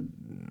and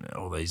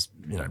all these,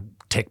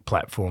 tech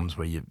platforms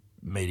where your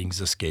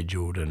meetings are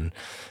scheduled and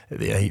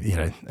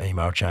the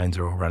email chains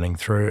are all running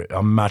through.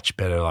 I'm much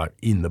better like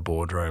in the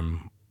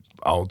boardroom,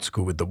 old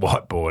school with the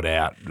whiteboard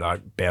out,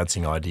 like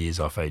bouncing ideas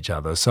off each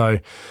other. So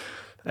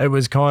it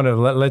was kind of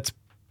let's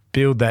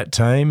build that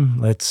team.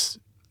 Let's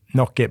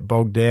not get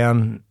bogged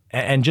down.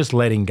 And just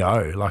letting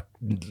go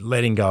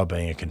of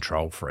being a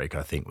control freak,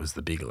 I think, was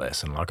the big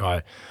lesson. Like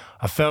I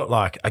felt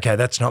like, okay,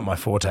 that's not my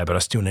forte, but I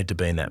still need to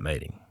be in that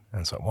meeting.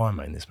 And it's like, why am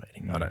I in this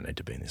meeting? I don't need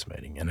to be in this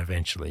meeting. And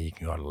eventually you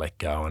can kind of let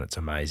go, and it's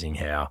amazing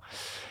how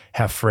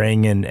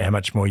freeing and how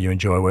much more you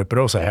enjoy work, but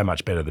also how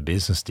much better the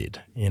business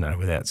did,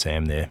 without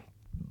Sam there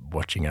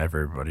watching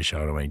over everybody's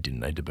shoulder when he didn't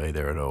need to be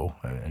there at all.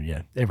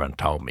 And everyone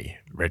told me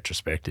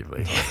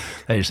retrospectively.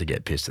 They used to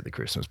get pissed at the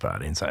Christmas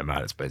party and say,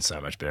 mate, it's been so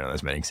much better in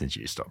those meetings since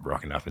you stopped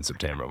rocking up in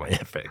September. I'm like,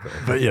 yeah, fair call.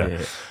 But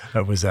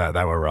it was,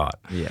 they were right.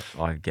 Yeah,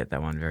 I get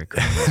that one very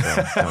clearly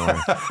as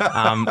well.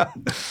 Don't worry.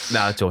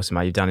 No, it's awesome,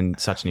 mate. You've done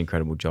such an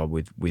incredible job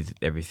with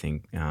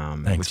everything,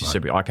 Thanks, which is mate.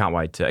 super. I can't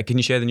wait to. Can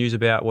you share the news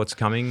about what's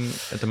coming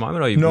at the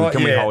moment, or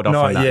can we hold off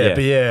not on that?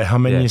 yet, but I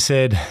mean, you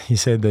said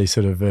these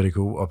sort of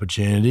vertical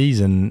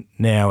opportunities, and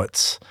now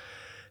it's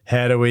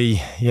how do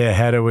we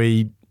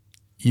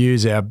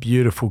use our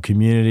beautiful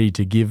community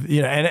to give,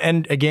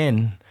 and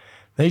again,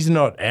 these are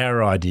not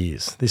our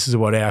ideas. This is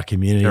what our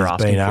community has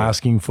been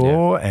asking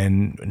for,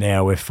 and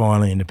now we're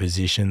finally in a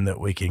position that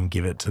we can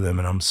give it to them,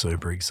 and I'm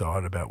super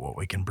excited about what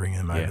we can bring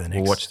them over the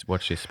next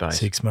watch this space.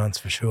 6 months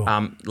for sure.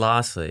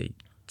 Lastly,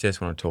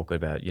 just want to talk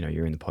about,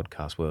 you're in the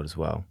podcast world as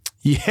well.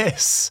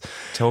 Yes.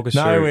 Talk us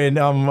through.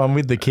 No, I'm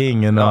with the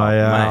king, and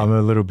I'm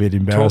a little bit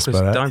embarrassed by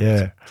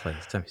that. Please,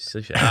 don't be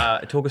silly.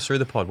 Talk us through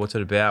the pod. What's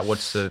it about?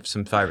 What's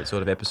some favourite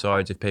sort of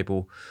episodes if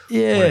people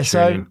Yeah,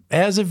 so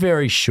ours are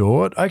very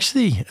short.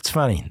 Actually, it's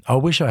funny. I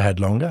wish I had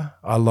longer.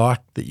 I like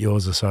that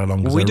yours are so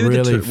long. Well, we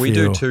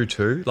do two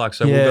too. Like,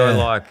 so we'll go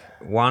like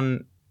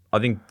one. I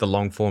think the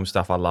long form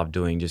stuff I love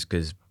doing just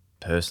because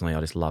personally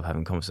I just love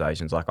having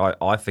conversations. Like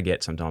I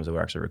forget sometimes that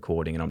we're actually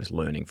recording and I'm just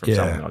learning from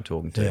someone that I'm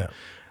talking to. Yeah.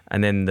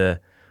 And then the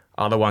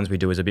other ones we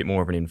do is a bit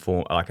more of an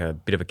a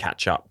bit of a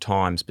catch-up,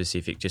 time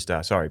specific,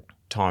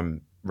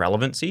 time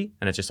relevancy.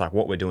 And it's just like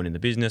what we're doing in the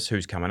business,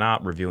 who's coming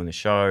up, reviewing the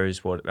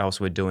shows, what else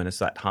we're doing. It's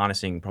that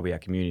harnessing probably our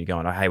community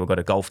going, oh, hey, we've got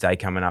a golf day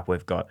coming up,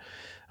 we've got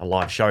a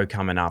live show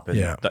coming up. And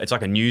it's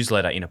like a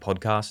newsletter in a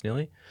podcast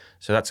nearly.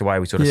 So that's the way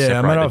we sort of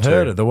separate the two. I've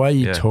heard it. The way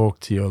you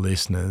talk to your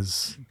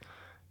listeners,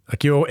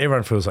 like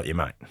everyone feels like your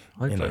mate.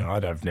 Hopefully.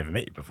 I've never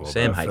met you before.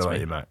 Sam hates me. Like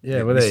your mate.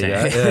 Yeah, well, there you go.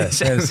 Yeah,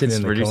 Sam's sitting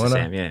in the corner.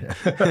 Sam,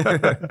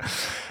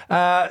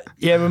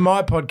 but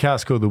my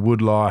podcast called The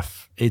Wood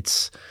Life,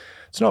 it's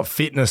not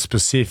fitness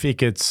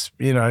specific. It's,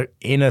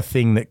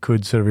 anything that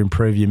could sort of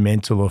improve your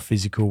mental or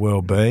physical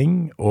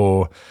well-being,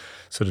 or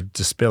sort of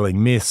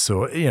dispelling myths,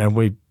 or,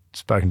 we've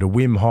spoken to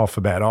Wim Hof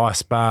about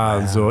ice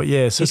baths, or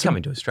so he's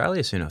coming to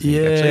Australia soon, I think.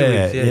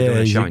 Doing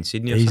a show in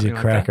Sydney or something like that. He's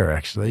a cracker,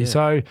 actually. Yeah.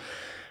 So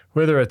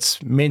whether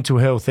it's mental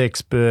health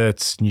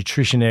experts,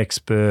 nutrition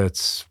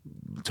experts,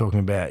 talking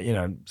about,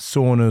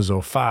 saunas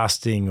or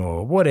fasting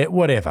or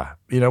whatever,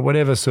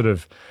 whatever sort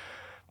of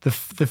the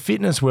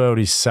fitness world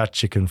is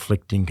such a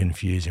conflicting,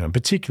 confusing one,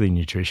 particularly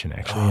nutrition,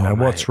 actually.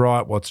 What's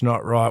right, what's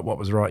not right, what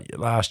was right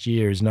last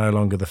year is no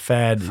longer the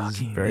fad. It's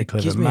very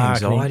clever gives me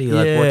marketing. Anxiety,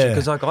 watching,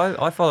 because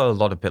I follow a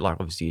lot of bit, like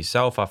obviously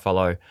yourself. I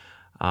follow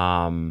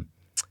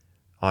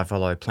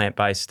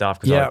plant-based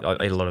stuff because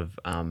I eat a lot of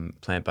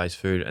plant-based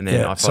food, and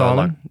then I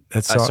follow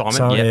Simon.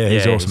 Simon.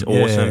 He's awesome.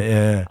 He's awesome.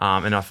 Yeah.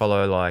 And I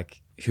follow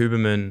like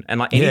Huberman, and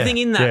like anything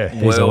in that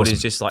world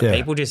is just like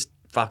people just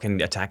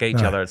fucking attack each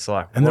other. It's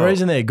like, and the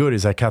reason they're good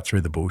is they cut through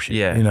the bullshit.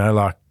 Yeah.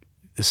 Like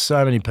there's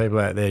so many people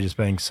out there just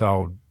being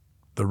sold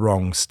the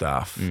wrong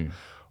stuff.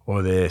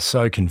 or they're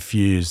so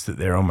confused that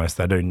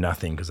they do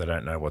nothing because they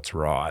don't know what's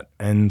right.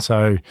 And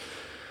so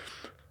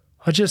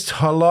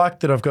I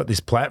like that I've got this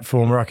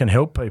platform where I can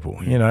help people,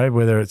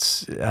 whether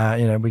it's,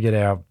 we get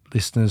our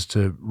listeners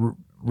to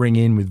ring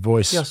in with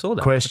voice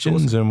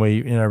questions, and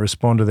we,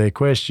 respond to their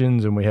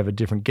questions, and we have a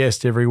different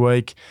guest every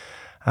week.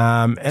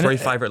 And 3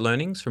 favourite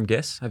learnings from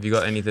guests? Have you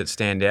got any that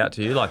stand out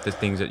to you, like the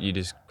things that you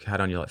just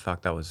had on you, like,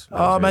 fuck, that was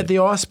mate, the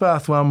ice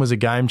bath one was a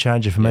game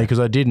changer for me because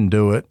I didn't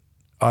do it.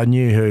 I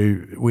knew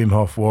who Wim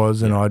Hof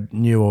was, and I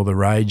knew all the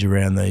rage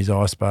around these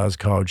ice baths,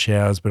 cold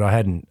showers, but I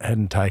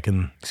hadn't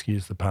taken,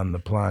 excuse the pun, the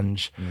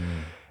plunge.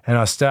 And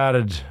I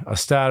started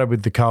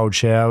with the cold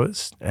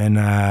showers, and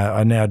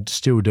I now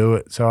still do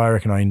it. So I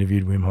reckon I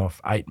interviewed Wim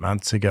Hof 8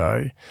 months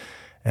ago,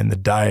 and the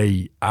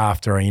day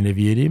after I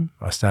interviewed him,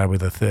 I started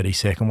with a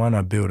 30-second one.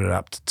 I built it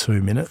up to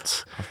 2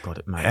 minutes. I've got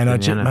it, mate. And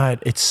mate,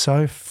 it's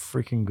so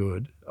freaking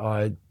good.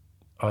 I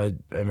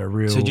am a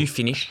real. So do you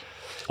finish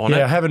on it?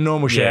 Yeah, I have a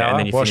normal shower,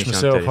 and then wash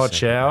myself, hot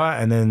shower,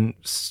 and then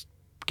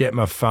get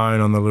my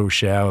phone on the little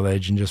shower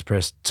ledge and just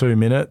press 2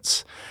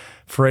 minutes.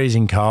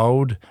 Freezing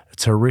cold.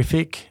 It's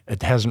horrific.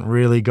 It hasn't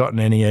really gotten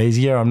any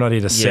easier. I'm not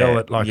here to sell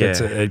it like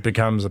it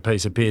becomes a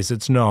piece of piss.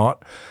 It's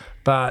not.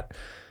 But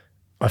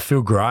I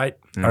feel great.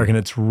 I reckon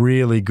it's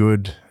really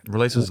good.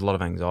 Releases a lot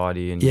of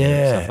anxiety and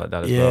stuff like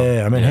that as well.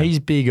 Yeah, I mean, he's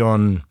big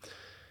on,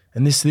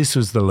 and this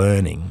was the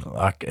learning.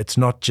 Like, it's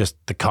not just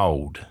the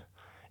cold.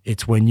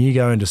 It's when you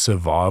go into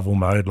survival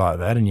mode like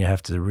that and you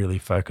have to really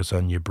focus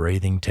on your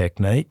breathing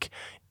technique,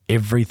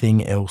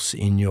 everything else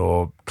in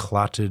your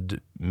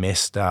cluttered,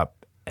 messed up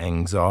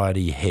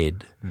anxiety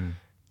head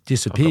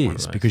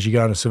disappears because you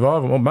go into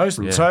survival. Well,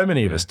 so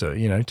many of us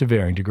do, to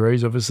varying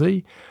degrees,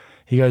 obviously.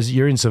 He goes,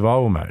 you're in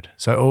survival mode.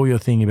 So all you're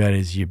thinking about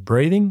is your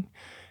breathing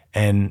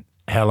and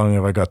how long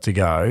have I got to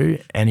go?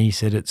 And he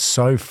said it's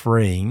so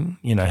freeing.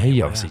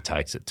 He obviously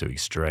takes it to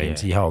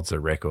extremes. He holds the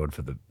record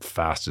for the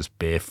fastest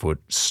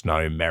barefoot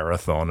snow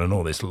marathon and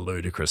all this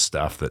ludicrous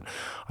stuff that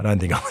I don't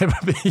think I'll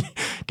ever be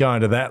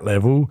going to that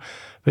level.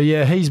 But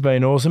yeah, he's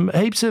been awesome.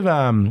 Heaps of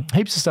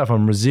stuff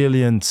on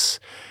resilience,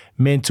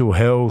 mental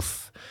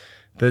health.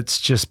 That's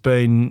just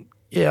been.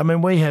 Yeah, I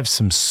mean, we have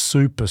some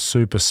super,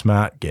 super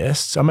smart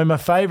guests. I mean, my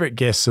favourite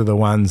guests are the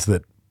ones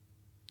that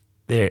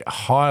they're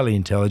highly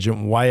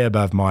intelligent, way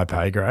above my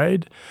pay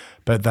grade,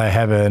 but they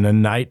have an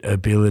innate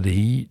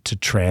ability to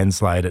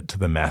translate it to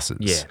the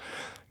masses.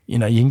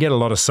 Yeah. You can get a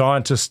lot of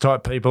scientist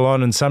type people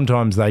on, and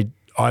sometimes I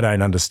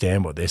don't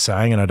understand what they're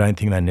saying, and I don't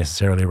think they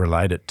necessarily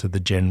relate it to the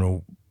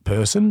general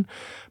person.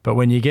 But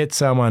when you get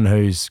someone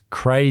who's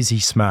crazy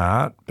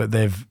smart, but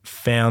they've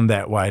found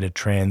that way to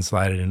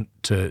translate it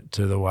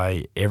to the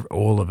way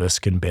all of us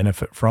can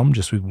benefit from,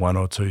 just with 1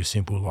 or 2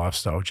 simple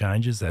lifestyle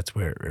changes, that's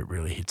where it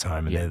really hits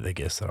home. And they're the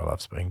guests that I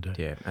love speaking to.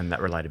 Yeah, and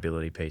that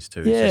relatability piece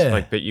too. Yeah. It's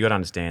just but you got to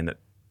understand that,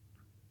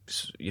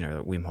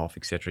 Wim Hof,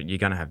 etc. You're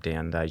going to have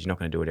down days. You're not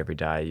going to do it every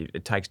day.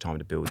 It takes time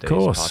to build these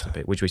parts of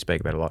it, which we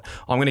speak about a lot.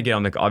 I'm going to get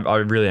on I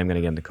really am going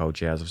to get into cold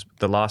showers.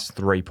 The last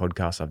 3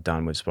 podcasts I've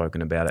done, we've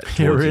spoken about it.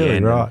 Yeah,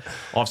 really, right.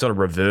 I've sort of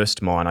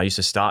reversed mine. I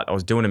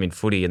was doing them in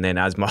footy, and then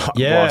as my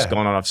life's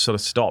gone on, I've sort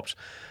of stopped.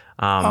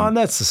 And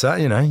that's the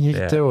same. You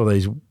can do all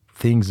these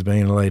things of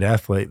being an elite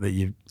athlete that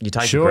you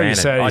take for granted. You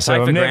say to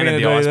yourself, I'm never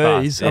going to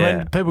do these. I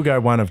mean, people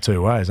go one of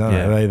 2 ways, don't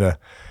they?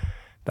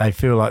 They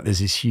feel like there's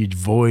this huge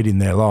void in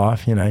their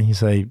life. You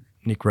see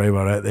Nick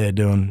Rewald out there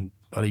doing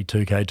bloody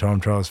 2K time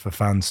trials for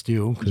fun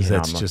still, because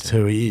that's just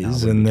who he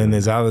is. And then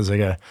there's others that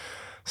go,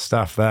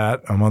 stuff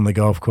that, I'm on the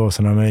golf course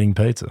and I'm eating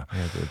pizza.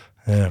 Yeah, good.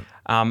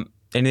 Yeah.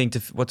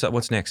 Anything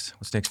what's next?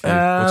 What's next for you?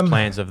 What's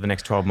plans over the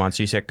next 12 months?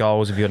 You set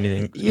goals? Have you got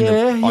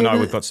anything? I know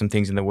we've got some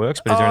things in the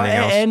works, but is there anything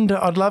else? And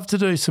I'd love to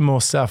do some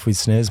more stuff with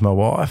Snez, my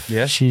wife.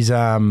 Yeah. She's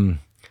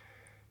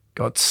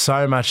got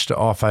so much to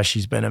offer.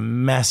 She's been a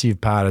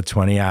massive part of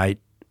 28,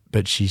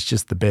 but she's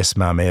just the best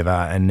mum ever.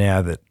 And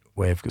now that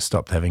we've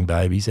stopped having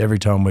babies, every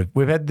time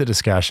we've had the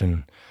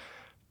discussion,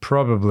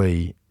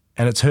 probably,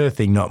 and it's her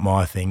thing, not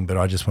my thing, but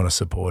I just want to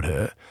support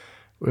her.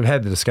 We've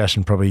had the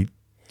discussion probably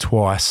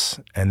twice,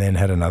 and then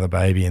had another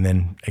baby, and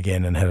then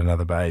again and had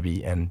another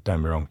baby. And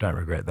don't be wrong, don't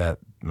regret that.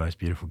 Most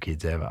beautiful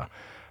kids ever.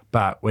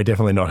 But we're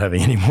definitely not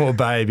having any more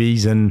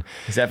babies. And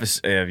is that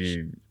for, have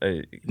you?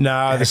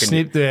 No, the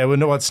snip. Yeah, we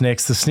know what's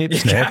next. The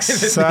snip's next.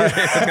 So, I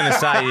was going to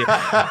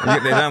say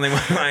there's only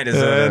one way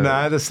to.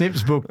 No, the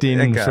snip's booked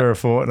in for a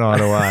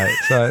fortnight away,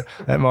 so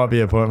that might be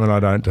an appointment I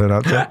don't turn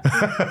up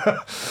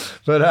to.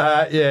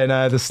 But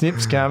the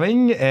snip's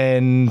coming,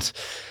 and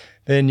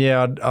then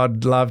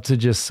I'd love to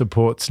just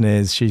support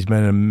Snez. She's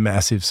been a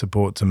massive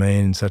support to me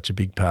and such a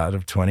big part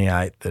of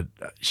 28 that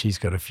she's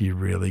got a few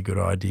really good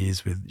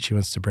ideas with. She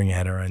wants to bring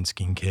out her own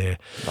skincare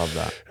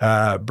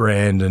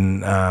brand,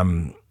 and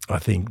I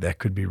think that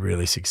could be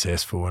really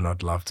successful, and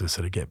I'd love to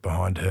sort of get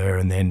behind her.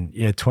 And then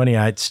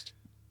 28's,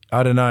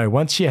 I don't know,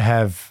 once you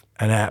have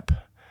an app,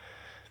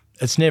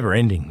 it's never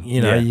ending.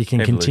 You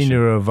can continue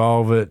to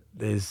evolve it.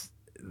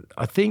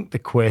 I think the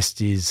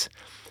quest is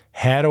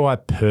how do I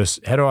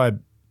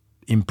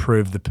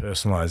improve the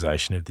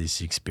personalisation of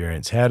this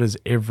experience? How does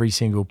every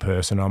single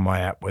person on my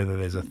app, whether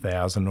there's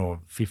 1,000 or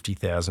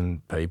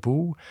 50,000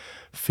 people,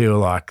 feel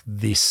like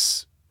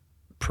this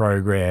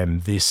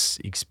program, this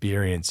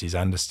experience is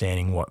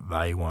understanding what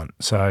they want?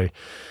 So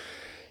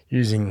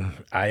using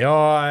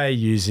AI,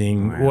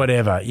 using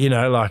whatever,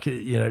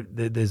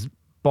 there's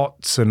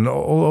bots and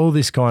all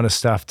this kind of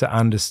stuff to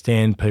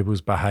understand people's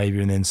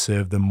behaviour and then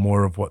serve them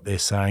more of what they're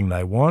saying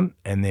they want,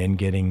 and then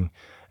getting,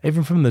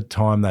 even from the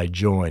time they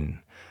join,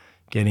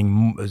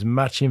 getting as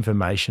much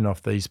information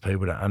off these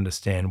people to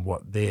understand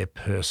what their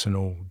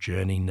personal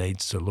journey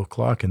needs to look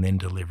like, and then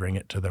delivering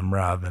it to them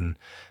rather than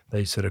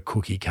these sort of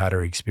cookie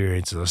cutter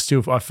experiences.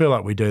 I feel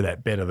like we do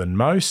that better than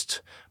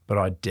most, but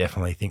I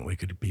definitely think we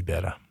could be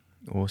better.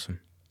 Awesome.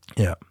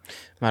 Yeah.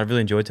 Mate, I've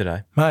really enjoyed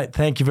today. Mate,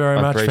 thank you very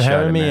much for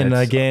having me. And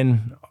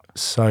again,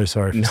 so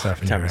sorry for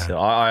stuffing you around.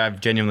 I have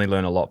genuinely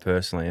learned a lot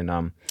personally, and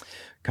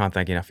can't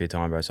thank you enough for your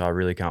time, bro. So I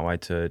really can't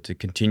wait to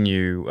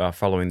continue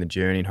following the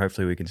journey, and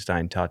hopefully we can stay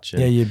in touch.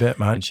 And, yeah, you bet,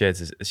 mate. And share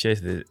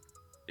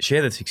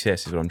the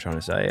success is what I'm trying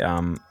to say.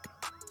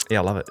 Yeah,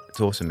 I love it. It's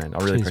awesome, man. I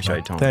really appreciate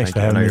your time. Thanks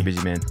for having me. I know you're a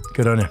busy man.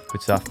 Good on you.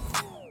 Good stuff.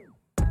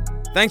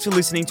 Thanks for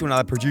listening to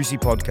another Producy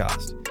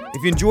podcast.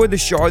 If you enjoyed the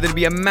show, that'd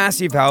be a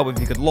massive help if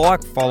you could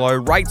like, follow,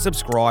 rate,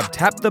 subscribe,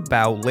 tap the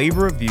bell, leave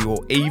a review, or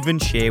even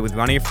share with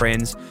one of your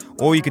friends,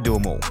 or you could do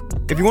them all.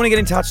 If you want to get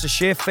in touch to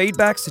share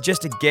feedback,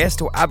 suggest a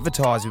guest, or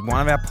advertise with one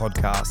of our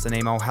podcasts, then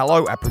email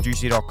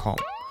hello@producy.com.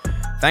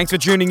 Thanks for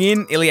tuning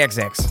in,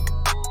 IllyXX.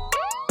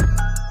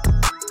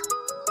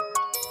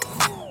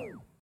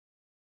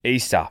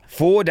 Easter.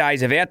 4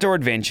 days of outdoor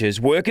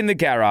adventures, work in the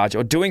garage,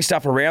 or doing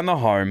stuff around the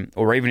home,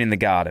 or even in the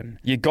garden.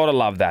 You gotta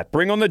love that.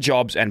 Bring on the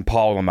jobs and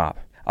pile them up.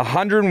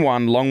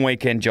 101 long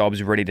weekend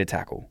jobs ready to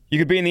tackle. You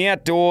could be in the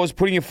outdoors,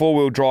 putting your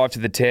four-wheel drive to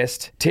the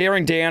test,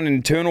 tearing down an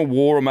internal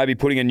wall or maybe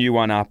putting a new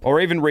one up,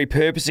 or even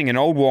repurposing an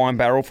old wine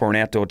barrel for an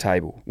outdoor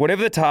table.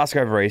 Whatever the task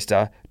over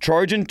Easter,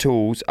 Trojan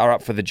Tools are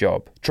up for the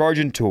job.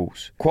 Trojan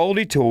Tools.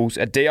 Quality tools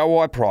at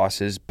DIY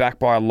prices backed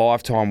by a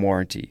lifetime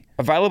warranty.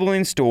 Available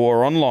in store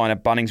or online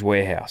at Bunnings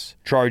Warehouse.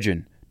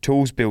 Trojan.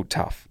 Tools built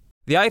tough.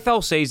 The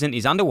AFL season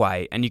is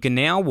underway, and you can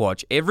now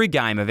watch every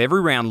game of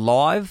every round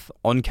live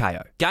on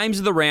Kayo. Games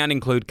of the round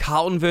include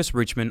Carlton vs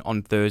Richmond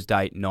on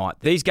Thursday night.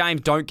 These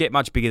games don't get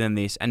much bigger than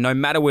this, and no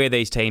matter where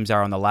these teams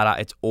are on the ladder,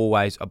 it's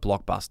always a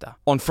blockbuster.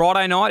 On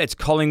Friday night, it's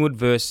Collingwood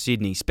vs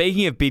Sydney.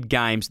 Speaking of big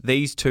games,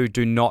 these two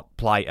do not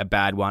play a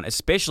bad one,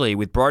 especially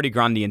with Brodie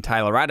Grundy and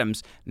Taylor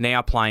Adams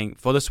now playing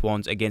for the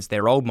Swans against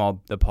their old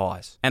mob, the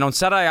Pies. And on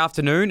Saturday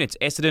afternoon, it's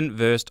Essendon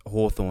vs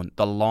Hawthorn.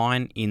 The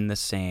line in the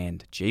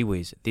sand. Gee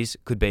whiz, this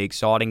could be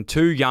exciting.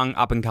 Two young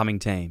up-and-coming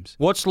teams.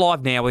 Watch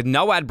live now with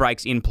no ad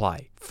breaks in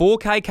play.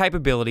 4K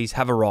capabilities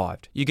have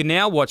arrived. You can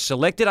now watch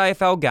selected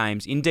AFL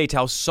games in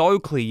detail so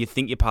clear you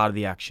think you're part of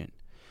the action.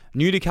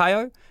 New to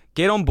Kayo?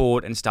 Get on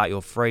board and start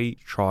your free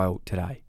trial today.